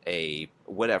 a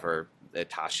whatever, a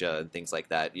Tasha, and things like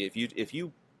that, if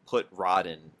you put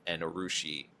Rodin and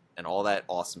Urushi and all that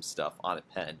awesome stuff on a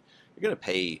pen, you're gonna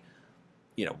pay,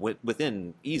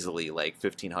 within easily like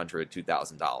 $1,500,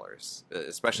 $2,000,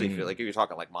 especially if you're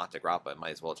talking like Monte Grappa,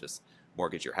 might as well just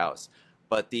mortgage your house.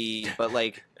 But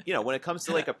like when it comes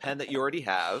to like a pen that you already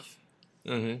have,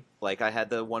 Mm-hmm. like I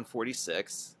had the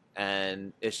 146,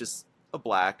 and it's just a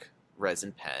black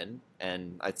resin pen,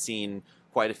 and I'd seen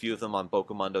quite a few of them on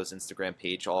Bokomundo's Instagram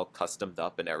page, all customed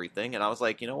up and everything, and I was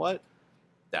like, you know what,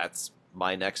 that's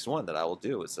my next one that I will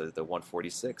do is the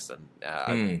 146, and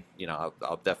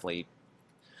I'll definitely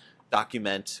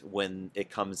document when it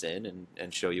comes in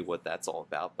and show you what that's all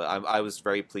about. But I was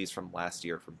very pleased from last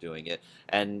year from doing it,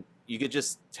 and you could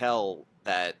just tell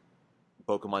that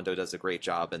Bokomundo does a great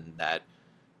job, and that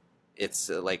it's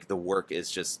like the work is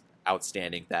just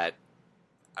outstanding. That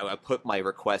I put my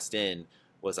request in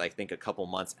was I think a couple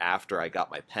months after I got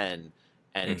my pen,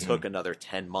 and it took another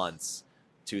 10 months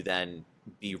to then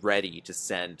be ready to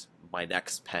send my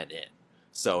next pen in.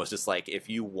 So it's just like, if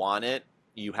you want it,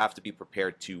 you have to be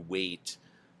prepared to wait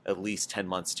at least 10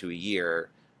 months to a year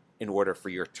in order for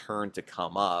your turn to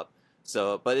come up.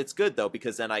 So, but it's good though,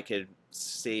 because then I could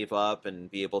save up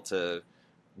and be able to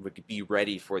be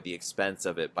ready for the expense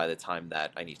of it by the time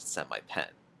that I need to send my pen.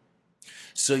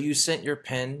 So you sent your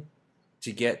pen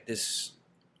to get this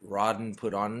Rodden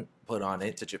put on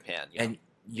it To Japan, yeah. and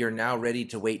you're now ready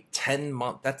to wait 10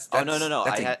 months. That's Oh, no.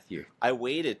 That's a year. I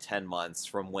waited 10 months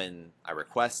from when I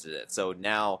requested it. So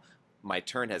now my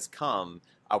turn has come.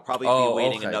 I'll probably be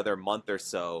waiting another month or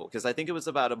so, because I think it was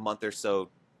about a month or so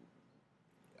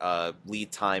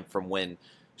lead time from when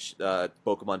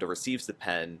Bokomundo receives the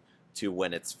pen to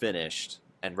when it's finished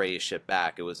and ready to ship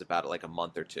back. It was about like a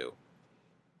month or two.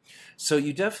 So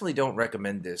you definitely don't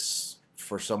recommend this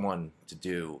for someone to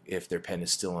do if their pen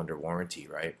is still under warranty,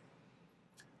 right?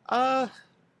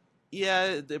 Yeah,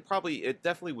 it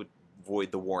definitely would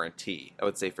void the warranty, I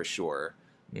would say, for sure.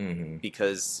 Mm-hmm.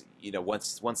 Because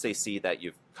once they see that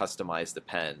you've customized the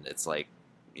pen, it's like,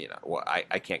 well,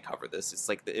 I can't cover this. It's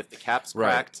like if the cap's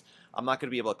cracked, I'm not going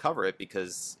to be able to cover it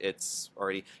because it's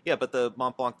already But the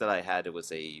Mont Blanc that I had, it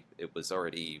was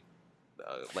already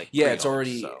It's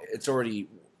already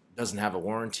doesn't have a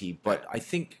warranty. But I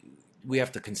think we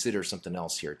have to consider something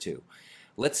else here too.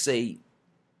 Let's say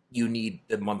you need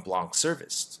the Mont Blanc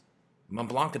serviced. Mont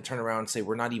Blanc can turn around and say,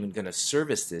 we're not even going to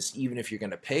service this, even if you're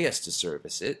going to pay us to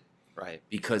service it, right?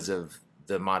 Because of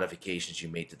the modifications you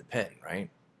made to the pen, right?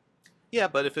 Yeah,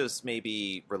 but if it was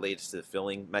maybe related to the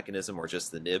filling mechanism or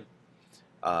just the nib,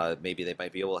 maybe they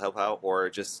might be able to help out, or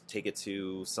just take it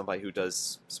to somebody who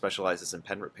specializes in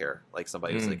pen repair, like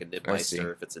somebody who's like a nib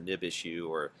meister if it's a nib issue,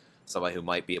 or somebody who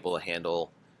might be able to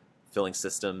handle filling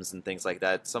systems and things like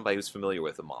that. Somebody who's familiar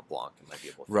with a Mont Blanc and might be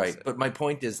able to fix it. But my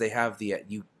point is, they have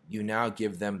you now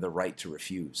give them the right to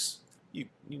refuse. You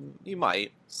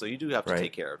might, so you do have to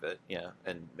take care of it,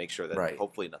 and make sure that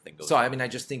hopefully nothing goes. So wrong. I mean, I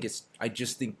just think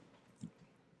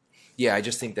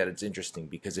that it's interesting,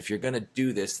 because if you're going to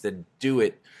do this, then do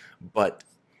it, but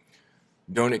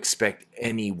don't expect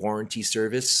any warranty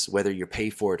service, whether you pay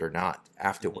for it or not,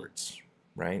 afterwards,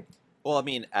 right? Well, I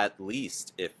mean, at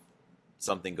least if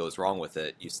something goes wrong with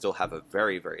it, you still have a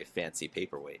very, very fancy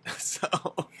paperweight, so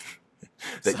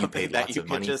that you paid lots of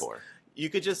money for. You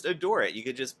could just adore it. You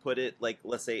could just put it, like,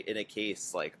 let's say, in a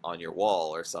case, like on your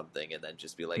wall or something, and then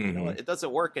just be like, you know what, it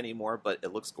doesn't work anymore, but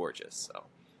it looks gorgeous. So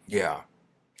yeah.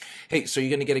 Hey, so you're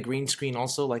going to get a green screen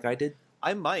also, like I did?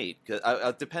 I might.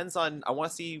 It depends on. I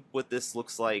want to see what this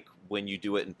looks like when you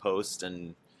do it in post,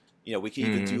 and we can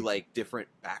even do like different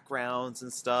backgrounds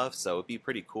and stuff. So it'd be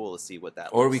pretty cool to see what that.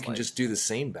 Or we can just do the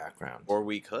same background. Or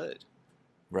we could,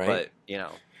 right?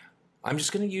 But I'm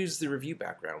just going to use the review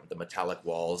background with the metallic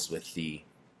walls with the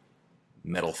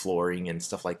metal flooring and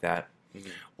stuff like that. Mm-hmm.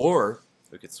 Or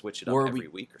We could switch it up Or every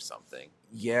week or something.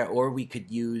 Yeah, or we could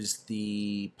use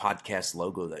the podcast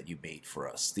logo that you made for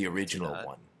us, the original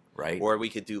one, right? Or we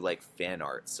could do like fan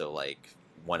art. So like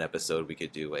one episode we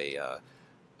could do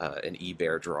an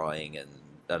E-Bear drawing, and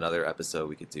another episode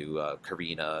we could do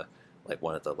Karina, like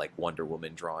one of the like Wonder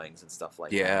Woman drawings and stuff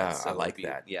like that. Yeah, So I like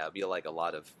that. Yeah, it'd be like a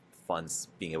lot of fun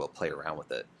being able to play around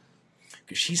with it.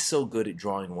 Because she's so good at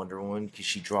drawing Wonder Woman, because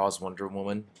she draws Wonder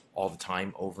Woman all the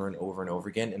time, over and over and over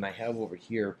again. And I have over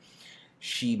here,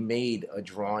 she made a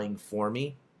drawing for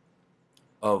me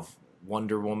of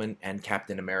Wonder Woman and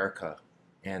Captain America.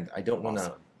 And I don't want to,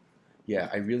 Awesome. yeah,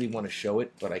 I really want to show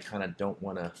it, but I kind of don't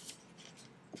want to.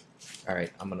 All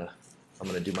right, I'm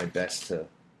gonna do my best to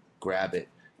grab it.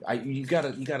 You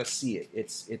gotta see it.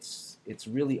 It's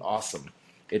really awesome.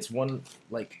 It's one,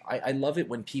 like, I love it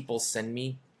when people send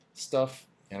me stuff,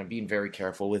 and I'm being very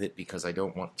careful with it because I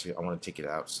don't want to. I want to take it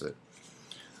out. So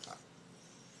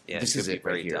Yeah, this it is could be it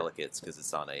right very here. delicate because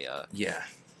it's on a. Yeah,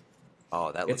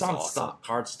 Oh, that looks it's on awesome. stock,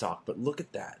 card stock. But look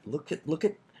at that. Look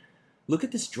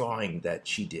at this drawing that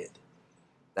she did.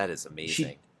 That is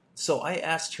amazing. So I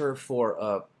asked her for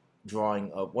a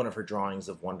drawing of one of her drawings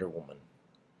of Wonder Woman.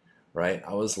 Right?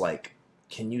 I was like,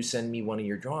 "Can you send me one of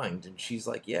your drawings?" And she's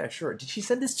like, "Yeah, sure." Did she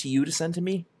send this to you to send to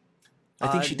me? I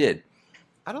think she did.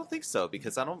 I don't think so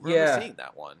because I don't remember seeing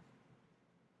that one.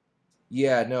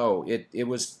 Yeah, no, it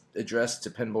was addressed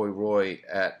to Penboy Roy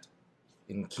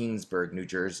in Kingsburg, New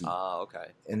Jersey, Oh,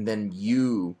 okay. and then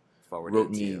you Forwarded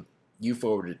wrote it to me. You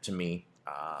forwarded it to me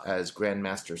as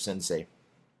Grandmaster Sensei.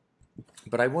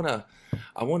 But I wanna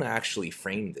actually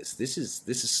frame this. This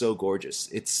is so gorgeous.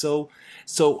 It's so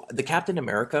the Captain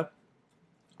America.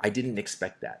 I didn't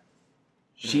expect that.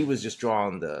 She was just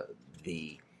drawing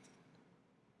the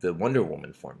Wonder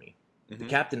Woman for me. The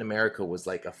Captain America was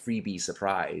like a freebie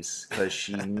surprise because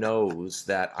she knows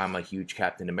that I'm a huge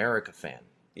Captain America fan,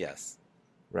 Yes.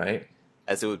 right?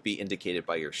 As it would be indicated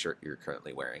by your shirt you're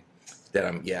currently wearing. That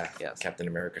I'm Yes. Captain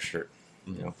America shirt.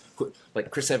 You know,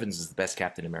 like Chris Evans is the best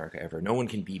Captain America ever. No one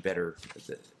can be better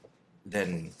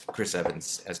than Chris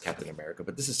Evans as Captain America.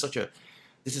 But she's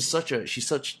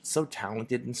so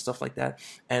talented and stuff like that.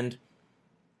 And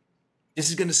this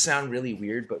is going to sound really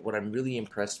weird, but what I'm really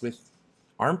impressed with,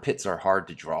 armpits are hard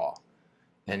to draw,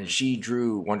 and she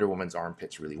drew Wonder Woman's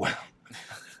armpits really well.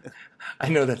 I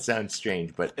know that sounds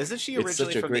strange, but Isn't she it's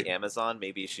originally such a from great- the Amazon?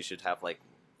 Maybe she should have like,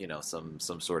 some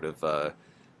sort of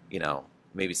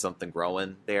maybe something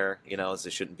growing there, as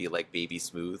it shouldn't be like baby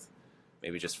smooth.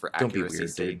 Maybe just for Don't be accuracy's weird,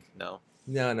 sake. dude. No.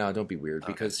 No, don't be weird,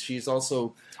 Okay. because she's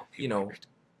also, Don't be you know, weird.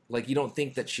 like, you don't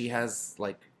think that she has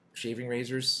like shaving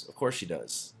razors. Of course she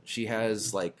does. She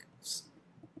has like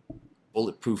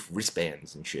bulletproof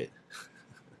wristbands and shit.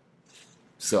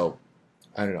 So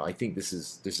I don't know, I think this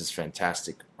is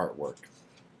fantastic artwork,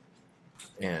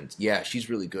 and yeah, she's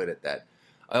really good at that.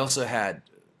 I also had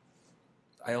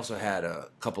a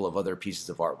couple of other pieces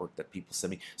of artwork that people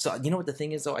sent me. So you know what the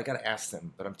thing is, though, I gotta ask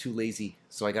them, but I'm too lazy.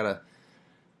 So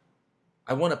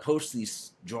I want to post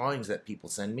these drawings that people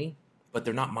send me, but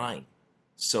they're not mine.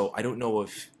 So I don't know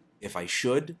if I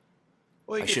should.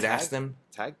 Well, you I could should ask them.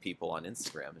 Tag people on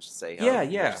Instagram and just say, Yeah, I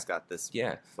yeah. just got this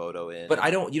Yeah. photo in. But I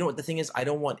don't. You know what the thing is? I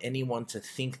don't want anyone to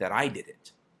think that I did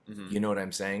it. Mhm. You know what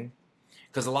I'm saying?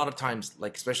 Because a lot of times,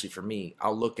 like especially for me,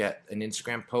 I'll look at an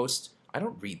Instagram post. I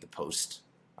don't read the post.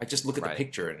 I just look at Right. the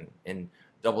picture and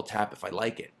double tap if I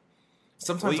like it.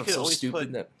 Sometimes Well, you I'm could so always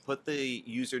stupid that put the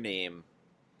username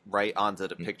right onto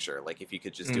the picture. Like if you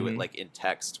could just do it Mhm. like in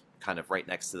text, kind of right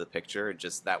next to the picture, and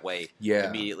just that way, Yeah.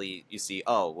 immediately you see,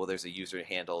 oh, well, there's a user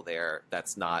handle there.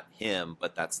 That's not him,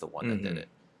 but that's the one that did Mhm. it.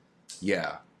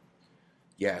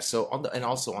 Yeah. So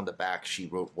also on the back, she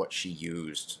wrote what she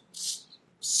used: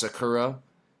 Sakura,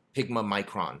 Pigma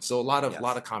Micron. So a lot Yes.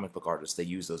 of comic book artists, they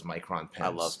use those Micron pens. I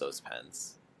love those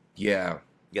pens. Yeah.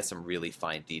 You get some really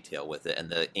fine detail with it, and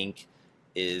the ink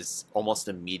is almost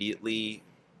immediately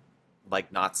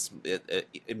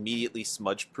immediately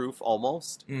smudge proof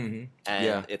almost, Mm-hmm. and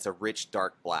Yeah. it's a rich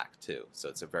dark black too. So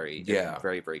it's very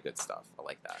very good stuff. I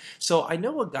like that. So I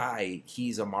know a guy.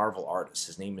 He's a Marvel artist.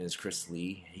 His name is Chris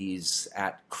Lee. He's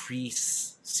at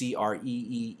Crease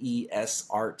Creees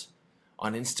Art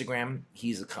on Instagram.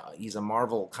 He's a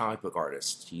Marvel comic book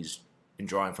artist. He's been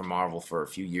drawing for Marvel for a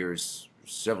few years,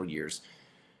 several years.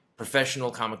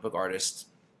 Professional comic book artist.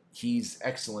 He's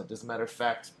excellent. As a matter of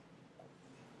fact,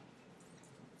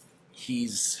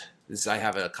 I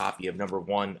have a copy of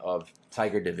 #1 of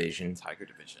Tiger Division. Tiger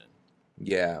Division,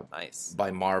 Yeah, nice.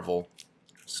 by Marvel.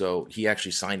 So he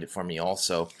actually signed it for me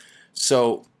also.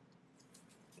 So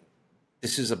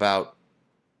this is about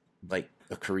like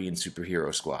a Korean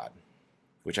superhero squad.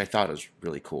 which I thought was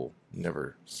really cool.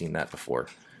 Never seen that before.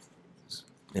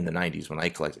 In the 90s when I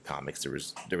collected comics, there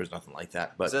was nothing like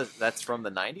that. But that's from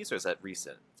the 90s, or is that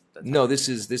recent? No, this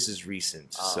is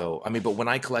recent. Oh. So I mean, but when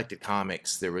I collected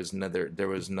comics, there was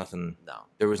nothing. No.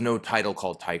 There was no title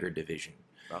called Tiger Division.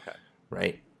 Okay.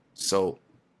 Right. So,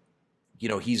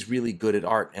 he's really good at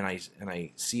art, and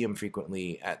I see him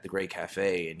frequently at the Gray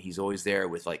Cafe, and he's always there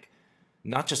with like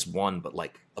not just one, but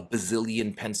like a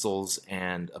bazillion pencils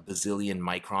and a bazillion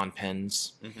micron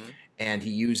pens. Mm-hmm. And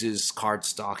he uses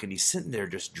cardstock, and he's sitting there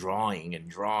just drawing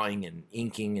and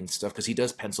inking and stuff, because he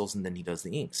does pencils and then he does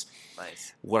the inks.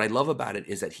 Nice. What I love about it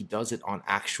is that he does it on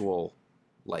actual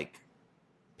like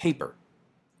paper,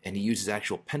 and he uses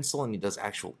actual pencil and he does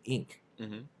actual ink.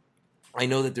 Mm-hmm. I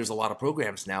know that there's a lot of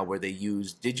programs now where they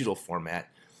use digital format,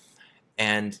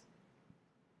 and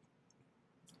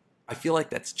I feel like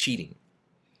that's cheating.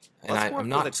 And I'm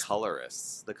not the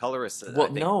colorists. The colorists.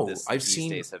 Well, no, I've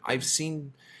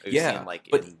seen. Yeah, like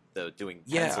but in doing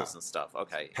pencils and stuff.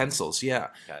 Okay, pencils. Yeah.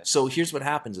 Okay. So here's what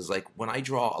happens: is like when I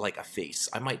draw like a face,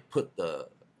 I might put the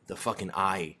fucking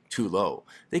eye too low.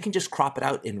 They can just crop it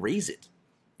out and raise it.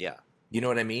 Yeah. You know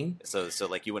what I mean? So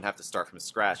like you wouldn't have to start from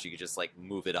scratch. You could just like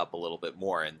move it up a little bit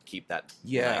more and keep that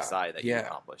nice eye that you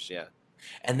accomplish. Yeah.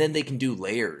 And then they can do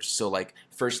layers. So like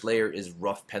first layer is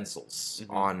rough pencils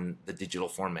on the digital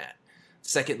format.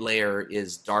 Second layer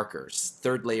is darker.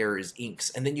 Third layer is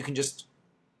inks. And then you can just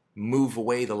move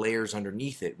away the layers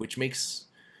underneath it, which makes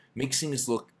things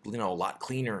look, a lot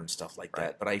cleaner and stuff like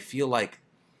that. But I feel like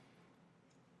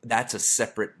that's a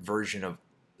separate version of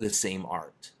the same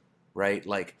art, right?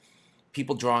 Like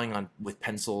people drawing with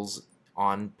pencils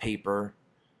on paper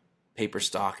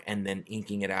stock, and then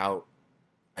inking it out.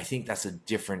 I think that's a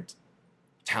different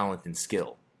talent and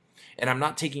skill. And I'm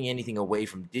not taking anything away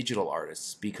from digital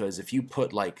artists, because if you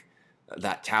put like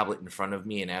that tablet in front of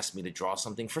me and ask me to draw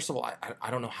something, first of all,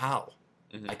 I don't know how.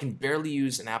 Mm-hmm. I can barely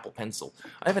use an Apple Pencil.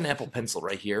 I have an Apple Pencil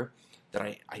right here that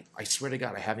I swear to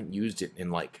God, I haven't used it in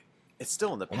like... It's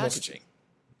still in the packaging.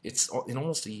 It's in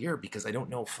almost a year, because I don't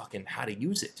know fucking how to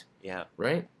use it. Yeah.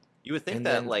 Right? You would think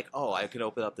I could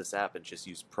open up this app and just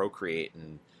use Procreate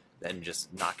and then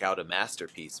just knock out a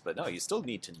masterpiece. But no, you still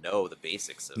need to know the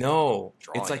basics of drawing.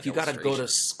 It's like you got to go to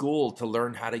school to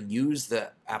learn how to use the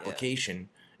application,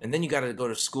 and then you got to go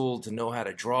to school to know how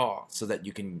to draw so that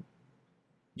you can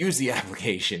use the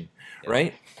application,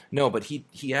 right? No, but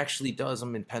he actually does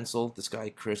them in pencil. This guy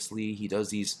Chris Lee, he does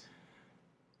these.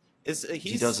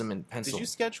 He does them in pencil. Did you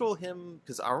schedule him?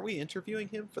 Because are we interviewing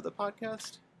him for the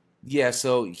podcast? Yeah,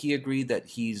 so he agreed that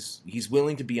he's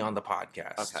willing to be on the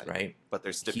podcast, right? But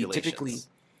there's stipulations.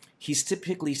 He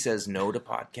typically says no to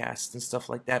podcasts and stuff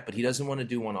like that, but he doesn't want to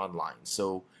do one online.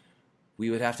 So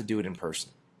we would have to do it in person.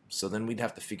 So then we'd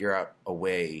have to figure out a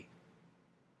way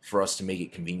for us to make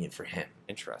it convenient for him.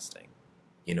 Interesting.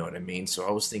 You know what I mean? So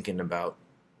I was thinking about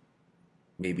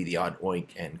maybe the Odd Oink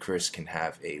and Chris can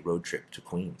have a road trip to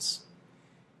Queens.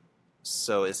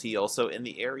 So is he also in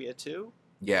the area too?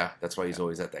 Yeah, that's why he's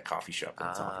always at that coffee shop that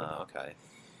I'm talking about. Okay.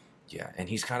 Yeah, and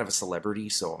he's kind of a celebrity,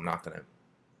 so I'm not going to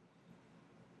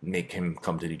make him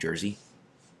come to New Jersey.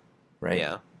 Right?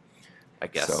 Yeah. I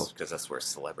guess, because that's where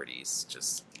celebrities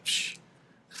just...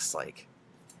 It's like,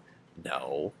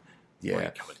 no. Yeah.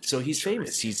 So he's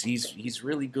famous. He's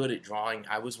really good at drawing.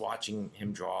 I was watching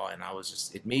him draw, and I was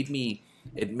just... It made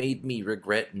me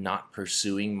regret not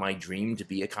pursuing my dream to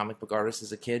be a comic book artist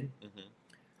as a kid. Mm-hmm.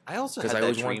 I also had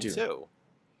that dream, too.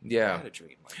 Yeah. I had a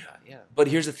dream like that, yeah. But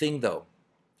here's the thing, though.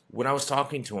 When I was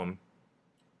talking to him,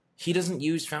 he doesn't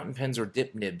use fountain pens or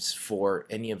dip nibs for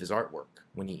any of his artwork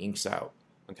when he inks out.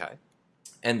 Okay.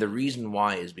 And the reason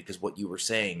why is because what you were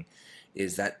saying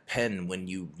is that pen, when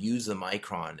you use the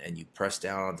micron and you press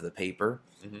down onto the paper,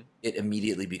 it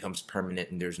immediately becomes permanent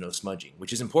and there's no smudging,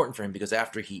 which is important for him because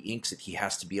after he inks it, he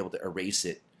has to be able to erase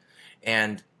it.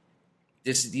 And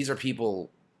these are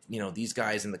people... these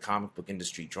guys in the comic book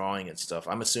industry drawing and stuff,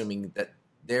 I'm assuming that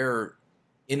they're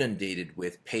inundated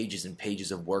with pages and pages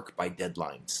of work by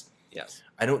deadlines. Yes.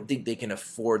 I don't think they can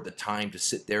afford the time to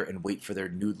sit there and wait for their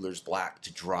Noodler's Black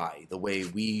to dry the way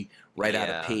we write out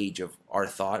a page of our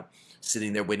thought,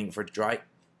 sitting there waiting for it to dry.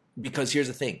 Because here's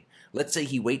the thing. Let's say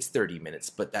he waits 30 minutes,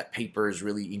 but that paper is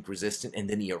really ink resistant, and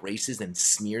then he erases and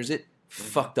smears it,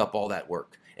 fucked up all that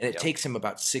work. And it takes him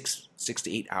about 6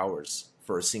 to 8 hours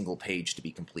for a single page to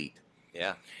be complete.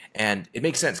 Yeah. And it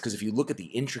makes sense because if you look at the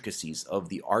intricacies of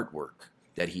the artwork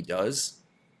that he does,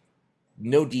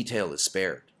 no detail is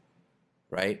spared,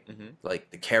 right?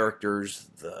 Like the characters,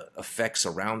 the effects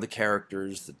around the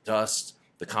characters, the dust,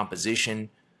 the composition,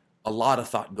 a lot of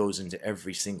thought goes into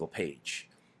every single page.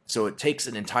 So it takes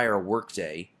an entire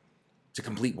workday to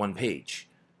complete one page.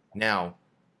 Now,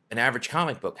 an average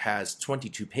comic book has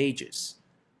 22 pages,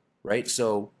 right?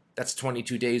 So that's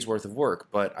 22 days worth of work,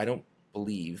 but I don't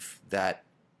believe that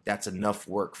that's enough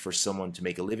work for someone to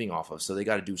make a living off of. So they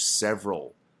got to do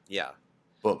several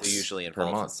books. They're usually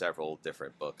involved in several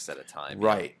different books at a time.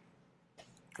 Right.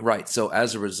 Right. So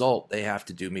as a result, they have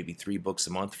to do maybe 3 books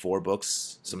a month, 4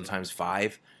 books, sometimes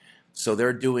 5. So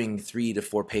they're doing 3 to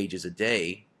 4 pages a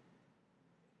day,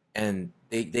 and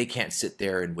they can't sit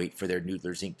there and wait for their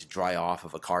Noodler's ink to dry off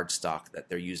of a cardstock that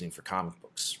they're using for comic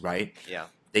books, right? Yeah.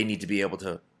 They need to be able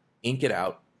to ink it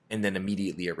out and then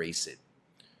immediately erase it.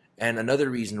 And another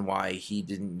reason why he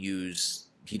doesn't use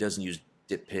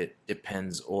dip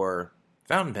pens or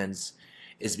fountain pens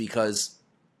is because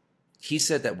he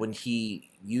said that when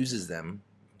he uses them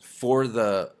for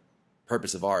the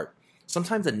purpose of art,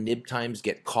 sometimes the nib times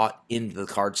get caught in the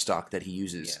cardstock that he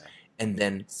uses, and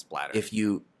then splatter. If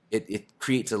it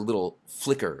creates a little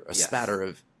flicker, a spatter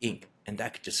of ink, and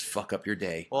that could just fuck up your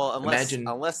day. Well,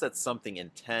 unless that's something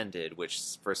intended,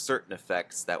 which for certain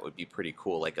effects that would be pretty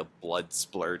cool, like a blood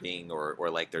splurting or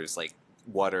like there's like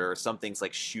water or something's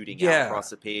like shooting out across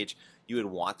the page. You would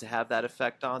want to have that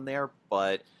effect on there,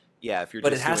 but yeah, if you're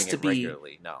just doing it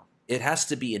regularly, no. It has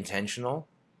to be intentional,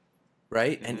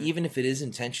 right? Mm-hmm. And even if it is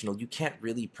intentional, you can't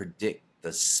really predict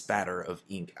the spatter of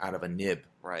ink out of a nib.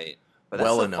 Right. But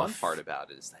that's the fun part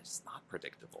about it, is that it's not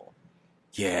predictable.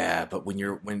 Yeah, but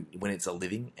when it's a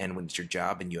living and when it's your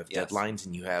job and you have deadlines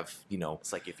and you have,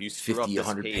 it's like if you screw 50,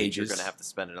 100 pages, you're going to have to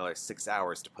spend another 6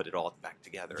 hours to put it all back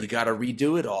together. You got to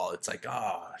redo it all. It's like,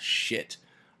 shit,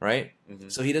 right? Mm-hmm.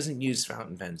 So he doesn't use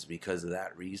fountain pens because of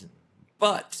that reason.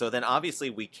 But so then obviously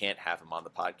we can't have him on the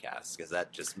podcast because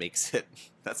that just makes it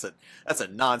that's a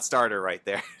non-starter right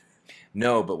there.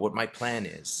 No, but what my plan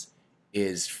is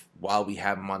while we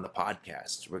have him on the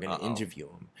podcast, we're going to interview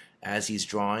him as he's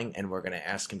drawing, and we're going to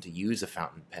ask him to use a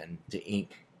fountain pen to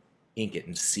ink it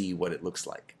and see what it looks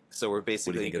like. So we're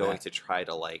basically going to try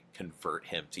to like convert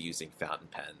him to using fountain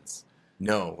pens.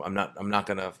 No, I'm not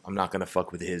gonna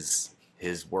fuck with his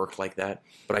work like that.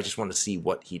 But I just want to see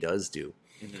what he does do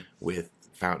with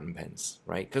fountain pens,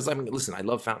 right? Because listen, I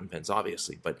love fountain pens,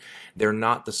 obviously, but they're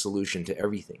not the solution to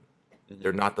everything. Mm-hmm.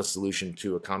 They're not the solution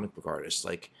to a comic book artist.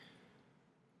 Like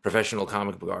professional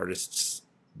comic book artists,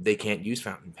 they can't use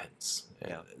fountain pens.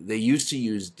 Yeah. They used to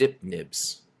use dip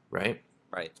nibs, right?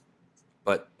 Right.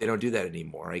 But they don't do that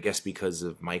anymore, I guess because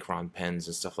of micron pens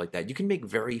and stuff like that. You can make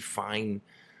very fine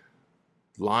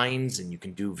lines and you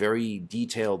can do very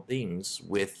detailed things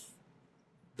with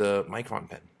the micron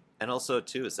pen. And also,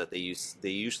 too, is that they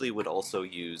usually would also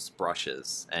use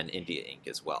brushes and India ink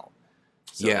as well.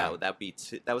 So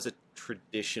that was a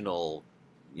traditional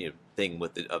thing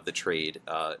of the trade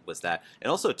was that.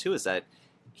 And also, too, is that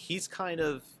he's kind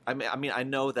of, I mean, I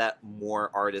know that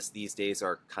more artists these days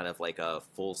are kind of like a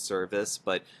full service,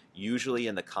 but usually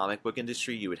in the comic book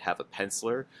industry, you would have a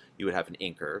penciler, you would have an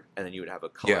inker, and then you would have a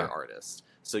color artist.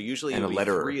 So usually it would be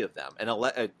 3 of them, and a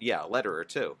letterer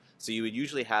too. So you would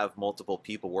usually have multiple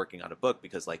people working on a book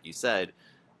because, like you said,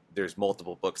 there's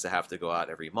multiple books that have to go out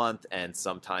every month, and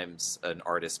sometimes an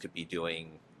artist could be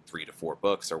doing 3 to 4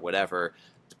 books or whatever.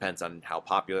 Depends on how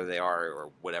popular they are or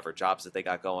whatever jobs that they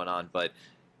got going on, but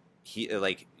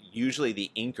usually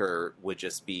the inker would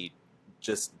just be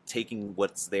taking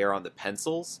what's there on the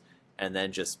pencils and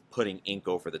then just putting ink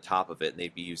over the top of it, and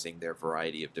they'd be using their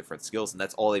variety of different skills, and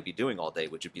that's all they'd be doing all day,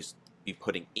 which would be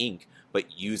putting ink, but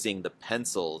using the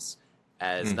pencils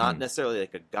as not necessarily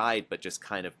like a guide, but just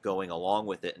kind of going along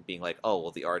with it and being like, oh, well,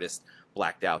 the artist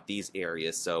blacked out these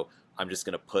areas, so I'm just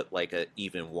going to put like an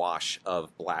even wash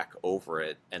of black over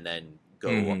it and then go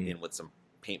in with some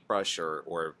paintbrush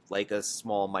or like a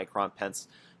small micron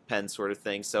pen sort of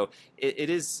thing. So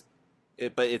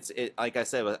but it's like I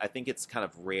said, I think it's kind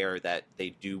of rare that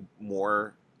they do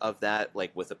more of that,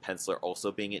 like with a penciler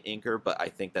also being an inker, but I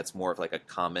think that's more of like a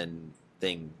common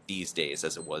thing these days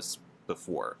as it was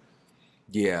before.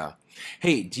 Yeah.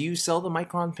 Hey, do you sell the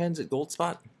micron pens at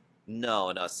Goldspot?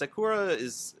 No. Sakura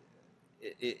is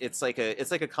it's like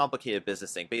a complicated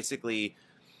business thing. Basically,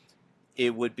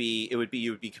 you would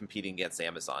be competing against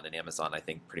Amazon, and Amazon I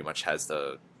think pretty much has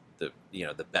the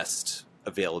best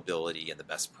availability and the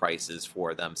best prices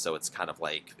for them. So it's kind of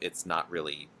like it's not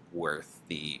really worth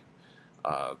the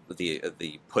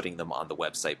putting them on the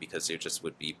website because it just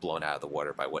would be blown out of the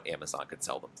water by what Amazon could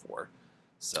sell them for.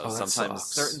 So sometimes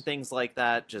certain things like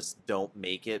that just don't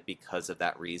make it because of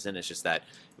that reason. It's just that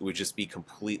it would just be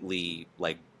completely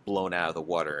like blown out of the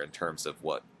water in terms of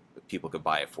what people could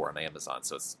buy it for on Amazon.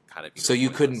 So it's kind of so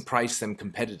you couldn't price them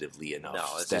competitively enough.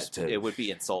 No, it would be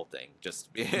insulting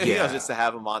just just to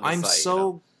have them on the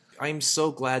site. I'm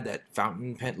so glad that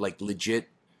fountain pen, like legit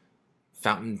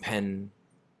fountain pen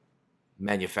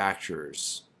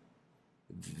manufacturers,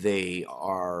 they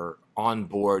are on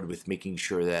board with making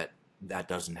sure that that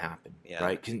doesn't happen, Yeah.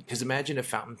 right? Because imagine if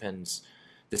fountain pens,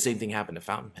 the same thing happened to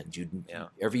fountain pens.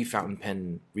 Every fountain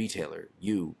pen retailer,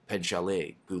 Pen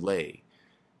Chalet, Goulet,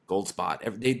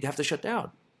 Goldspot, they'd have to shut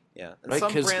down. Yeah, and Right?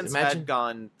 some 'Cause brands imagine- had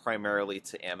gone primarily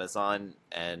to Amazon,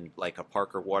 and like a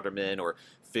Parker Waterman or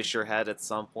Fisher had at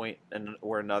some point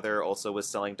or another also was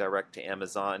selling direct to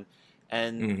Amazon,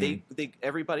 and Mhm. they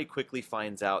everybody quickly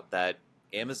finds out that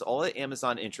all that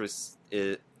Amazon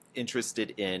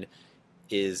interested in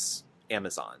is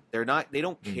Amazon. They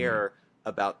don't Mhm. care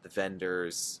about the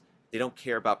vendors. They don't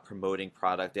care about promoting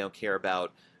product. They don't care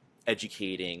about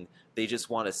educating. They just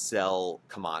want to sell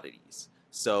commodities.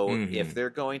 So if Mhm. they're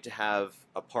going to have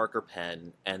a Parker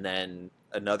pen and then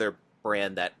another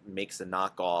brand that makes a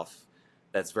knockoff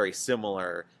that's very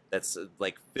similar, that's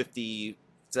like 50,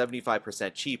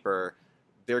 75% cheaper,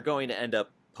 they're going to end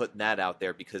up putting that out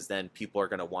there because then people are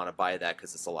going to want to buy that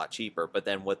because it's a lot cheaper. But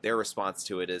then what their response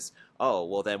to it is, oh,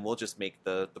 well, then we'll just make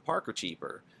the Parker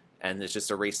cheaper. And it's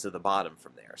just a race to the bottom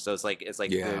from there. So it's like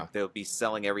Yeah. they'll be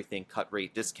selling everything cut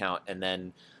rate discount, and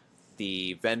then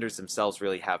the vendors themselves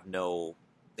really have no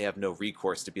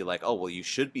recourse to be like, oh, well, you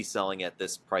should be selling at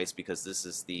this price because this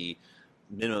is the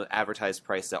minimum advertised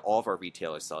price that all of our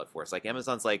retailers sell it for. It's like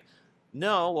Amazon's like,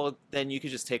 no, well, then you could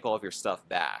just take all of your stuff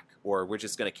back, or we're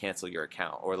just going to cancel your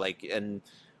account, or like, and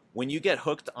when you get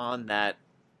hooked on that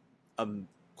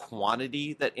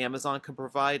quantity that Amazon can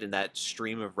provide and that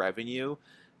stream of revenue,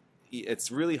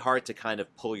 it's really hard to kind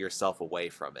of pull yourself away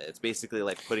from it. It's basically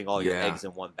like putting all your Yeah. eggs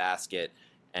in one basket,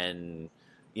 and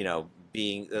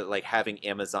being like having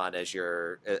Amazon as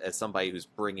somebody who's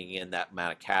bringing in that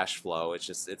amount of cash flow.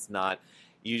 It's not.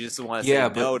 You just want to say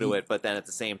no to it, but then at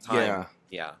the same time,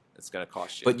 it's going to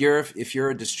cost you. But if you're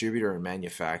a distributor, a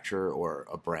manufacturer, or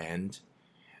a brand,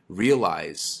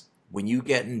 realize when you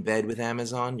get in bed with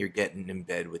Amazon, you're getting in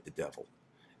bed with the devil.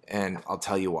 And I'll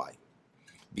tell you why.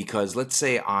 Because let's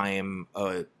say I'm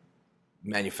a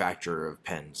manufacturer of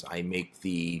pens. I make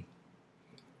the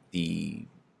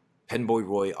Penboy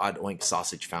Roy Odd Oink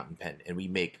Sausage Fountain Pen, and we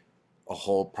make a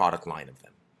whole product line of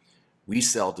them. We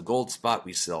sell to Goldspot,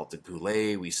 we sell to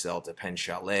Goulet, we sell to Pen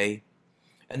Chalet,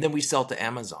 and then we sell to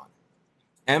Amazon.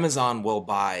 Amazon will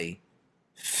buy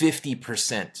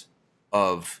 50%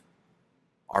 of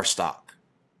our stock,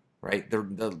 right?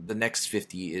 The next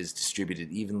 50 is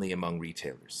distributed evenly among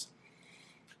retailers.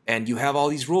 And you have all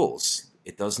these rules.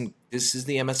 This is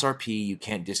the MSRP. You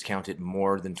can't discount it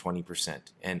more than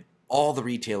 20%. And all the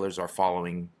retailers are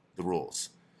following the rules.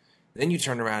 Then you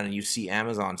turn around and you see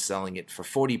Amazon selling it for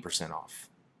 40% off.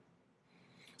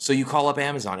 So you call up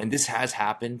Amazon, and this has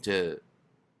happened to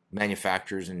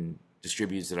manufacturers and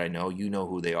distributors that I know. You know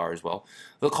who they are as well.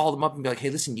 They'll call them up and be like, hey,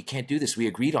 listen, you can't do this. We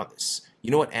agreed on this.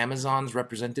 You know what Amazon's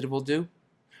representative will do?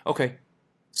 Okay,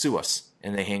 sue us.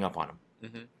 And they hang up on them.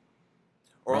 Mm-hmm.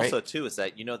 Or Right? also, too, is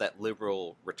that that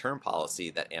liberal return policy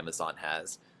that Amazon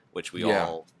has, which we Yeah.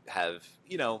 all have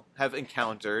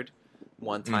encountered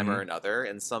one time or another,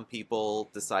 and some people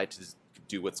decide to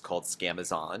do what's called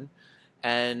scamazon,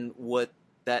 and what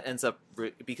that ends up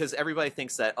because everybody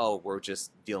thinks that, oh, we're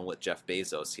just dealing with Jeff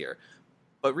Bezos here,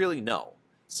 but really no.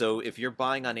 So if you're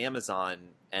buying on Amazon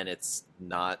and it's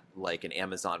not like an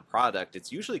Amazon product,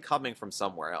 it's usually coming from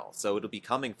somewhere else. So it'll be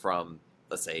coming from,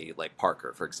 let's say, like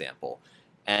Parker, for example.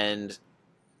 And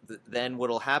then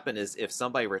what'll happen is if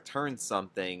somebody returns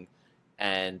something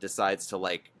and decides to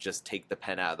like just take the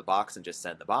pen out of the box and just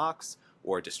send the box,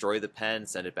 or destroy the pen,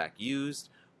 send it back used,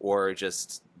 or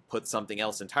just put something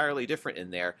else entirely different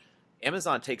in there,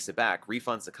 Amazon takes it back,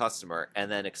 refunds the customer, and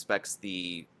then expects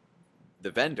the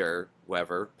vendor,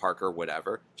 whoever, Parker,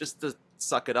 whatever, just to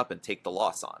suck it up and take the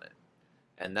loss on it.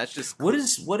 And that's just What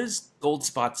is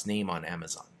Goldspot's name on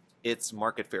Amazon? It's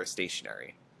Market Fair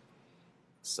Stationery.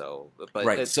 So, but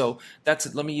right. So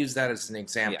let me use that as an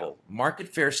example. Yeah. Market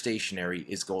Fair Stationery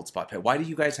is Goldspot Pen. Why do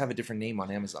you guys have a different name on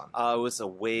Amazon? It was a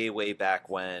way back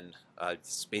when,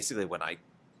 it's basically when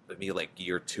maybe like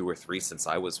year 2 or 3 since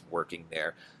I was working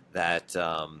there, that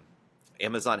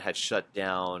Amazon had shut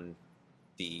down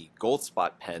the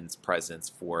Goldspot Pen's presence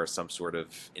for some sort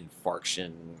of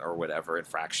infraction,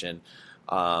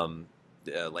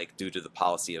 like due to the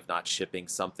policy of not shipping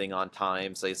something on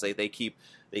time. So they keep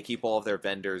all of their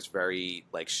vendors very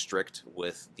like strict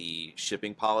with the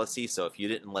shipping policy. So if you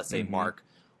didn't, let's say, mark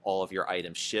all of your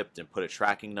items shipped and put a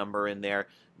tracking number in there,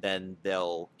 then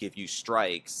they'll give you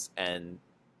strikes, and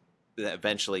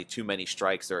eventually too many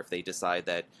strikes, or if they decide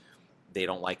that they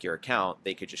don't like your account,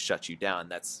 they could just shut you down.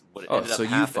 That's what Oh, ended so up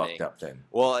you happening. fucked up then.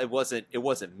 Well, it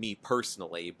wasn't me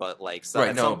personally, but like Right,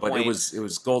 at no, some but point, it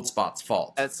was Goldspot's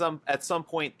fault. at some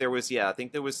point there was, I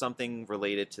think there was something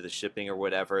related to the shipping or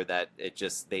whatever that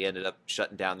they ended up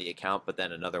shutting down the account, but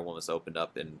then another one was opened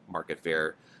up in Market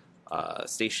Fair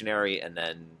stationery, and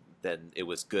then it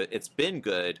was good. It's been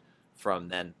good from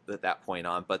then at that point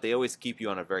on, but they always keep you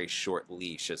on a very short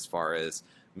leash as far as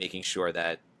making sure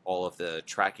that all of the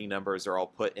tracking numbers are all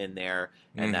put in there,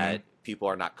 and that people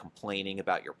are not complaining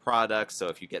about your product. So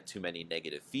if you get too many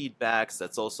negative feedbacks,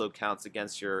 that's also counts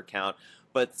against your account.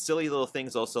 But silly little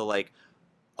things also like,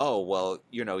 oh, well,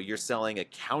 you're selling a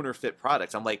counterfeit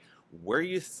product. I'm like, where are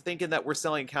you thinking that we're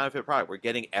selling a counterfeit product? We're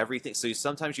getting everything. So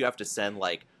sometimes you have to send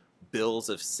like bills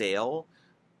of sale,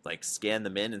 like scan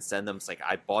them in and send them. It's like,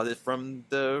 I bought it from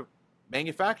the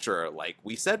manufacturer like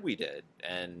we said we did,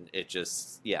 and it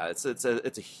just it's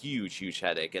a huge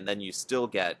headache. And then you still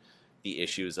get the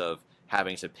issues of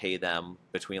having to pay them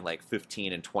between like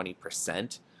 15 and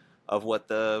 20% of what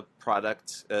the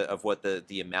product of what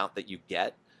the amount that you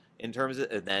get in terms of,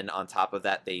 and then on top of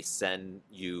that they send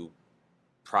you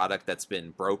product that's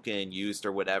been broken, used,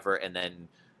 or whatever, and then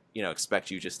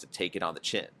expect you just to take it on the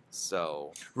chin.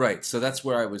 So right, so that's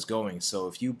where I was going. So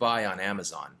if you buy on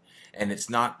Amazon and it's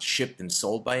not shipped and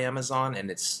sold by Amazon,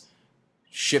 and it's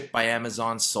shipped by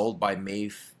Amazon, sold by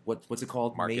what's it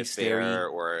called? Market Fair,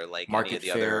 or like Market any of the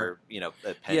Fair.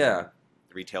 other pen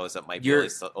retailers that might be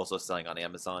also selling on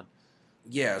Amazon.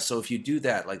 Yeah, so if you do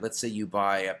that, like let's say you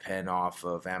buy a pen off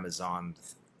of Amazon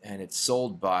and it's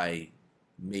sold by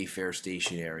Mayfair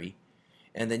Stationery,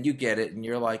 and then you get it and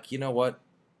you're like, you know what?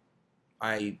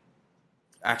 I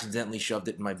accidentally shoved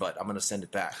it in my butt. I'm going to send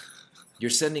it back. You're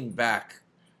sending back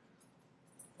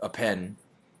a pen,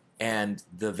 and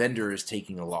the vendor is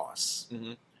taking a loss.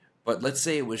 Mm-hmm. But let's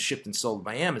say it was shipped and sold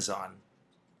by Amazon.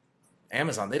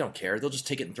 Amazon, they don't care. They'll just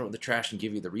take it and throw it in the trash and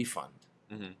give you the refund.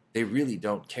 Mm-hmm. They really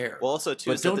don't care. Well, also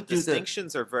too, so the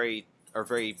distinctions are very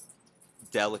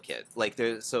delicate. Like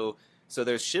there's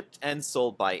shipped and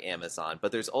sold by Amazon,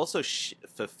 but there's also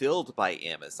fulfilled by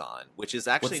Amazon, which is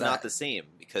actually not the same,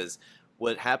 because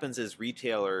what happens is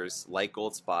retailers like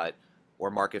Goldspot or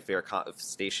Market Fair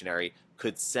Stationery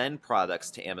could send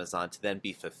products to Amazon to then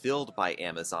be fulfilled by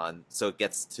Amazon, so it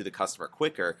gets to the customer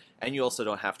quicker, and you also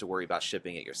don't have to worry about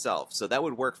shipping it yourself. So that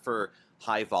would work for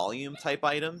high volume type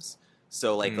items.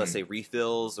 So like let's say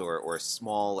refills or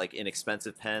small like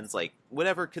inexpensive pens, like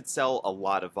whatever could sell a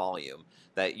lot of volume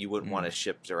that you wouldn't want to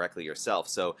ship directly yourself.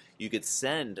 So you could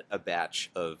send a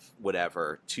batch of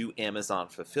whatever to Amazon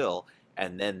Fulfill,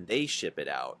 and then they ship it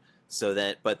out.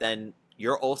 But then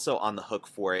you're also on the hook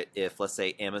for it if, let's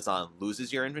say, Amazon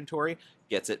loses your inventory,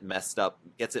 gets it mixed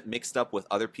up with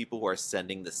other people who are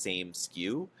sending the same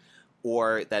SKU,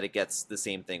 or that it gets the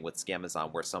same thing with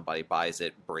Scamazon where somebody buys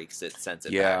it, breaks it, sends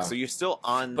it back. So you're still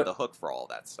on the hook for all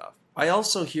that stuff. I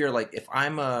also hear, like, if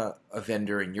I'm a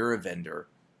vendor and you're a vendor,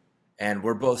 and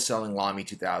we're both selling Lamy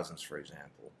 2000s, for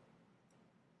example,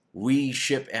 we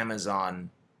ship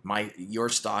Amazon your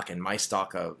stock and my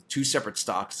stock of two separate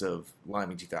stocks of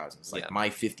Lamy 2000s, like my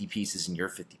 50 pieces and your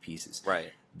 50 pieces.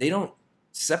 Right. They don't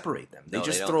separate them. They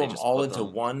just throw them all into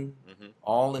one,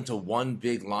 all into one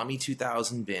big Lamy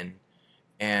 2000 bin,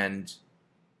 and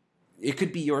it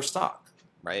could be your stock.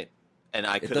 Right. And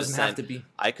I could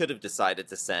have decided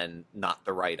to send not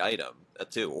the right item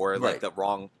too, or like the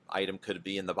wrong item could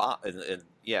be in the box.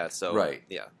 So right.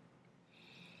 Yeah.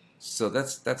 So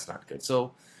that's not good.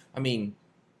 So, I mean,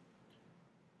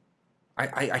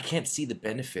 I can't see the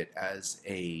benefit as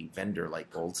a vendor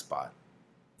like Goldspot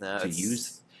to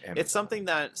use Amazon. It's something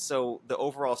that, so the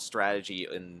overall strategy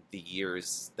in the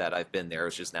years that I've been there,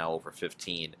 which is now over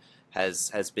 15,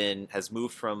 has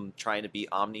moved from trying to be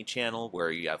omni-channel,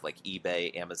 where you have like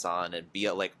eBay, Amazon, and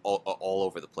be like all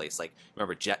over the place. Like,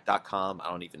 remember Jet.com? I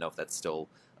don't even know if that's still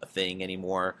a thing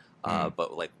anymore.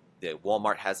 But like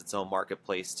Walmart has its own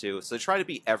marketplace too. So try to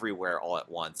be everywhere all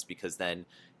at once, because then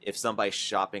if somebody's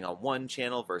shopping on one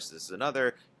channel versus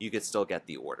another, you could still get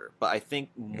the order. But I think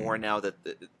more now that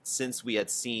since we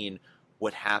had seen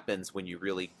what happens when you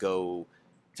really go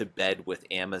to bed with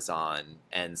Amazon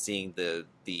and seeing the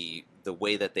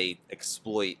way that they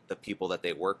exploit the people that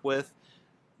they work with,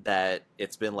 that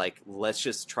it's been like, let's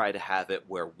just try to have it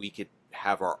where we could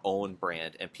have our own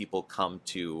brand and people come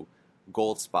to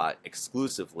Goldspot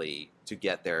exclusively to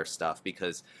get their stuff,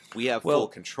 because we have full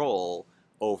control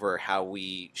over how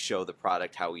we show the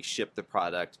product, how we ship the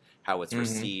product, how it's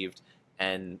received,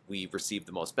 and we receive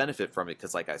the most benefit from it,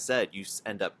 because like I said, you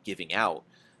end up giving out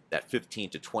that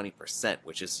 15 to 20%,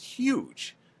 which is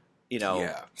huge.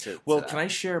 Yeah. to Well, that. can I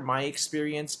share my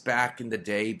experience back in the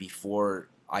day before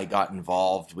I got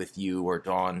involved with you or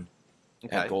Dawn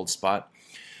at Okay. Goldspot?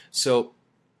 So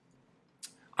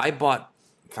I bought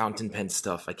fountain pen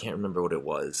stuff. I can't remember what it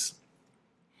was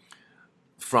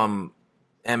from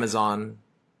Amazon.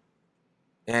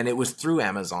 And it was through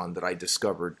Amazon that I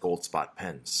discovered Goldspot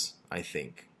pens, I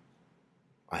think.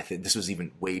 This was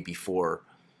even way before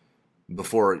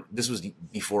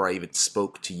I even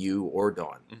spoke to you or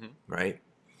Dawn, right?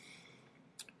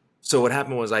 So what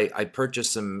happened was I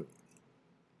purchased some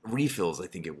refills, I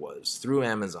think it was, through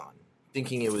Amazon,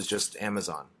 thinking it was just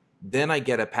Amazon. Then I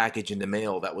get a package in the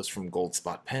mail that was from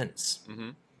Goldspot pens.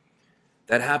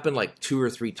 That happened like 2 or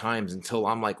 3 times until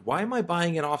I'm like, why am I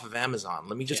buying it off of Amazon?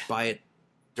 Let me just buy it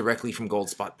directly from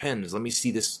Goldspot pens. Let me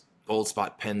see this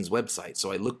Goldspot pens website.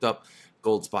 So I looked up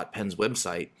Goldspot pens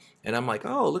website, and I'm like,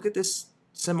 oh, look at this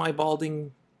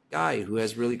semi-balding guy who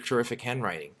has really terrific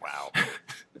handwriting. Wow.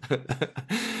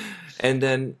 And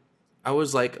then I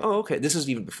was like, oh, okay. This is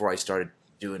even before I started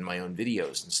doing my own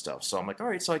videos and stuff. So I'm like, all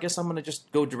right, so I guess I'm going to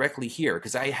just go directly here,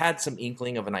 because I had some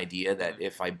inkling of an idea that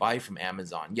if I buy from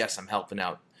Amazon, yes, I'm helping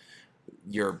out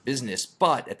your business,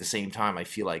 but at the same time, I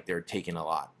feel like they're taking a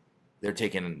lot. They're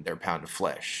taking their pound of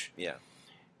flesh. Yeah.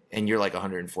 And you're like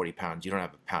 140 pounds. You don't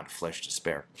have a pound of flesh to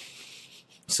spare.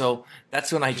 So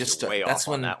that's when I just... Way that's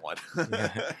off when on that one.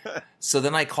 So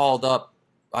then I called up.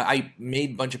 I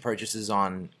made a bunch of purchases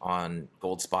on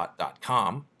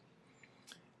goldspot.com.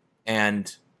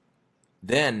 And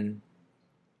then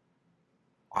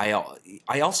I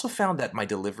also found that my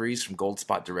deliveries from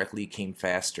Goldspot directly came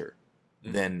faster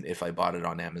than if I bought it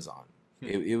on Amazon.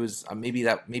 It was maybe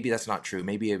that's not true.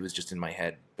 Maybe it was just in my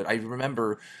head. But I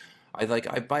remember I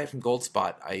buy it from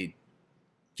Goldspot. I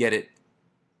get it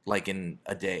like in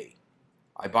a day.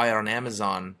 I buy it on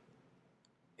Amazon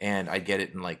and I get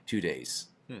it in like 2 days.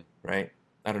 Right?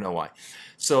 I don't know why.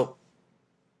 So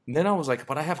then I was like,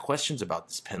 but I have questions about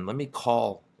this pen. Let me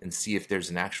call and see if there's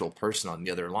an actual person on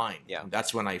the other line. Yeah. And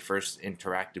that's when I first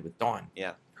interacted with Dawn,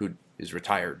 who is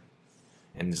retired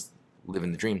and is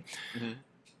living the dream.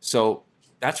 So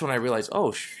that's when I realized,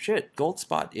 oh shit,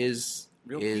 Goldspot is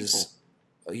Real people.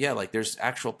 Yeah, like there's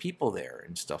actual people there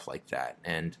and stuff like that.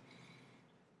 And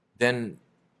then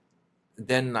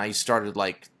I started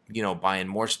like, buying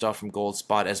more stuff from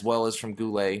Goldspot as well as from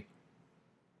Goulet,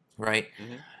 right?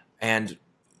 And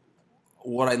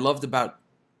what I loved about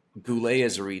Goulet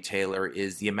as a retailer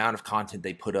is the amount of content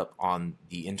they put up on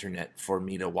the internet for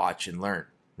me to watch and learn,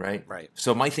 right? Right.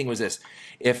 So my thing was this: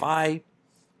 if I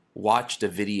watched a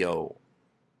video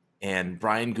and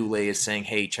Brian Goulet is saying,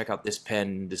 hey, check out this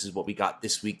pen, this is what we got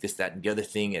this week, this, that, and the other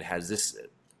thing, it has this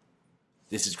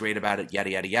is great about it,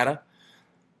 yada, yada, yada,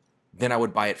 then I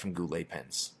would buy it from Goulet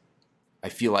Pens. I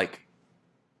feel like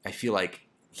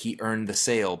he earned the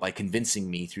sale by convincing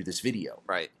me through this video.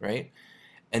 Right. Right?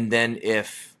 And then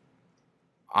if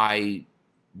I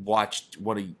watched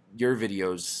one of your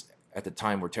videos at the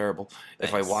time were terrible,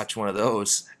 if I watched one of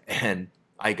those and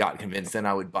I got convinced, then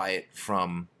I would buy it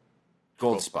from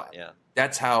Goldspot. Yeah.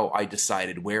 That's how I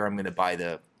decided where I'm going to buy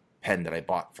the pen that I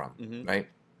bought from, right?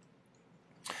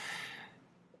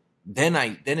 Then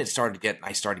I started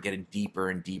getting deeper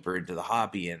and deeper into the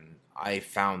hobby, and I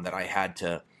found that I had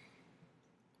to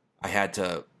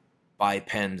buy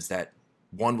pens that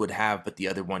one would have, but the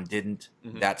other one didn't.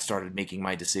 That started making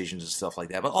my decisions and stuff like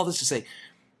that. But all this to say,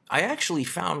 I actually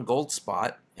found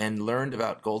Goldspot and learned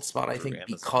about Goldspot, I think,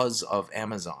 because of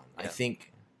Amazon. Yeah. I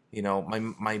think,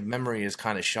 my memory is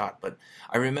kind of shot, but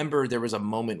I remember there was a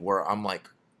moment where I'm like,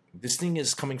 this thing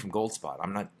is coming from Goldspot.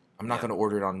 I'm not going to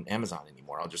order it on Amazon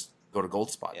anymore. I'll just go to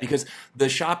Goldspot because the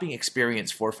shopping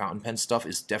experience for fountain pen stuff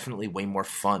is definitely way more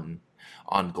fun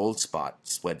on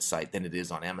Goldspot's website than it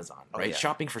is on Amazon, right? Yeah.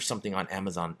 Shopping for something on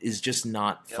Amazon is just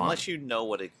not fun. Unless you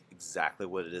know exactly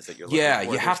what it is that you're looking for. Yeah,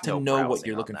 you have to know what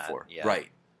you're looking for. Yeah.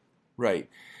 Right.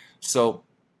 So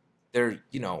there,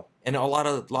 and a lot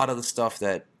of the stuff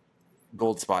that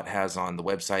Goldspot has on the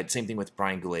website, same thing with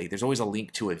Brian Goulet, there's always a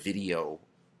link to a video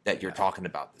that you're talking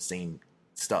about the same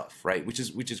stuff, right? Which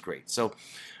is great. So,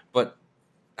 but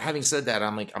having said that,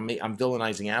 I'm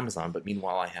villainizing Amazon, but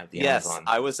meanwhile I have the Amazon. Yes,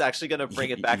 I was actually going to bring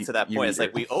it back to that point. It's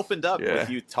like we opened up with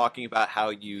you talking about how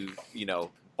you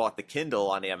bought the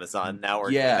Kindle on Amazon. Now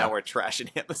we're trashing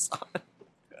Amazon.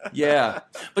 Yeah,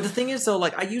 but the thing is though,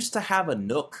 like I used to have a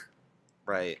Nook.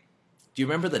 Right. Do you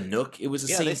remember the Nook? It was the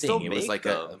same thing. It was like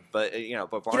but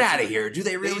Barnes get out of here. Do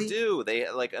they really? They do. They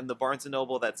and the Barnes and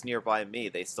Noble that's nearby me,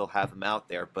 they still have them out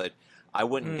there, but I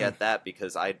wouldn't get that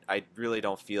because I really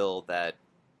don't feel that.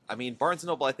 I mean, Barnes &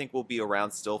 Noble I think will be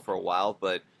around still for a while,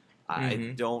 but I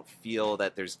Mhm. don't feel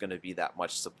that there's going to be that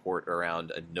much support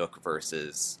around a Nook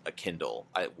versus a Kindle.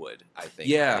 I think.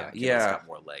 Yeah, Kindle's yeah. got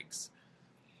more legs.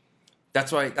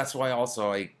 That's why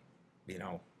also I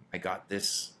got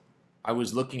this. I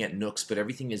was looking at Nooks, but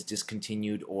everything is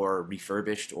discontinued or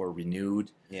refurbished or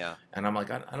renewed. Yeah. And I'm like,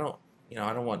 I don't,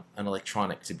 I don't want an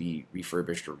electronic to be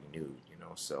refurbished or renewed,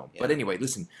 so. Yeah. But anyway,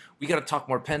 listen, we got to talk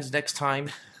more pens next time.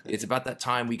 It's about that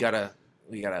time. We gotta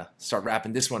start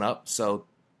wrapping this one up. So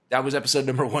that was episode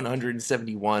number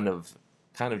 171 of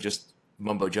kind of just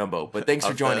mumbo jumbo. But thanks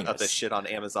for joining us. Of the Shit on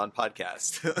Amazon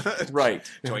podcast. Right.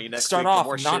 Join you next Start week off for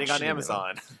more not shitting on shitting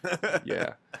Amazon.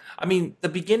 Yeah. I mean, the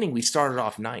beginning, we started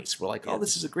off nice. We're like, Yeah. oh,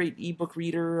 this is a great ebook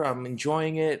reader. I'm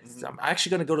enjoying it. Mhm. I'm actually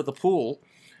going to go to the pool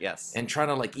Yes. and trying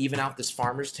to like even out this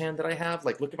farmer's tan that I have.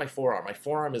 Like, look at my forearm. My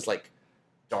forearm is like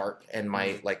dark, and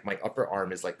my upper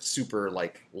arm is like super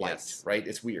like light. Yes. Right?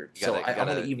 It's weird. You gotta, I'm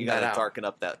going to even you that gotta out. darken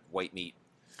up that white meat.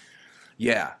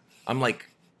 Yeah, I'm like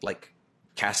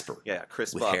Casper. Yeah,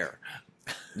 crisp with up. hair.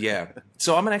 Yeah.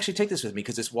 So I'm gonna actually take this with me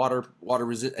because it's water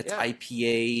resist. It's Yeah.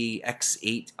 IPA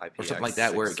X8 or something like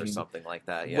that, where it IPX6 can or something like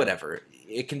that. Yeah. whatever.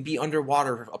 It can be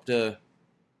underwater up to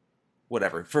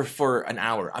whatever for an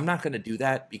hour. I'm not gonna do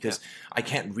that because I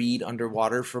can't read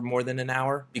underwater for more than an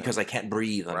hour because I can't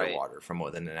breathe Right. underwater for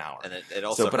more than an hour. And it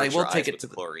also but I hurts will your take eyes it with to the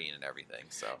the- chlorine and everything.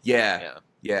 So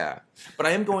Yeah. But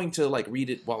I am going to like read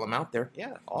it while I'm out there.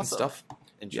 Yeah, And awesome. stuff.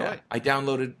 Enjoy. Yeah. I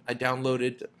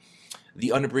downloaded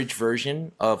the unabridged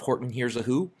version of Horton Hears a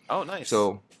Who. Oh, nice.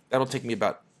 So that'll take me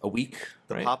about a week.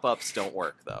 the right? pop-ups don't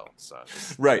work though. So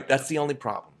Right. That's the only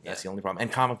problem. That's Yeah. the only problem.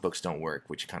 And comic books don't work,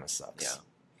 which kind of sucks. yeah,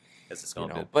 because it's going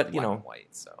to be but, black and white.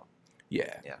 So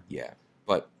Yeah.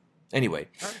 But anyway,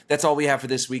 All right. that's all we have for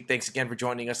this week. Thanks again for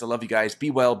joining us. I love you guys.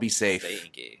 Be well. Be safe. stay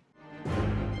inky.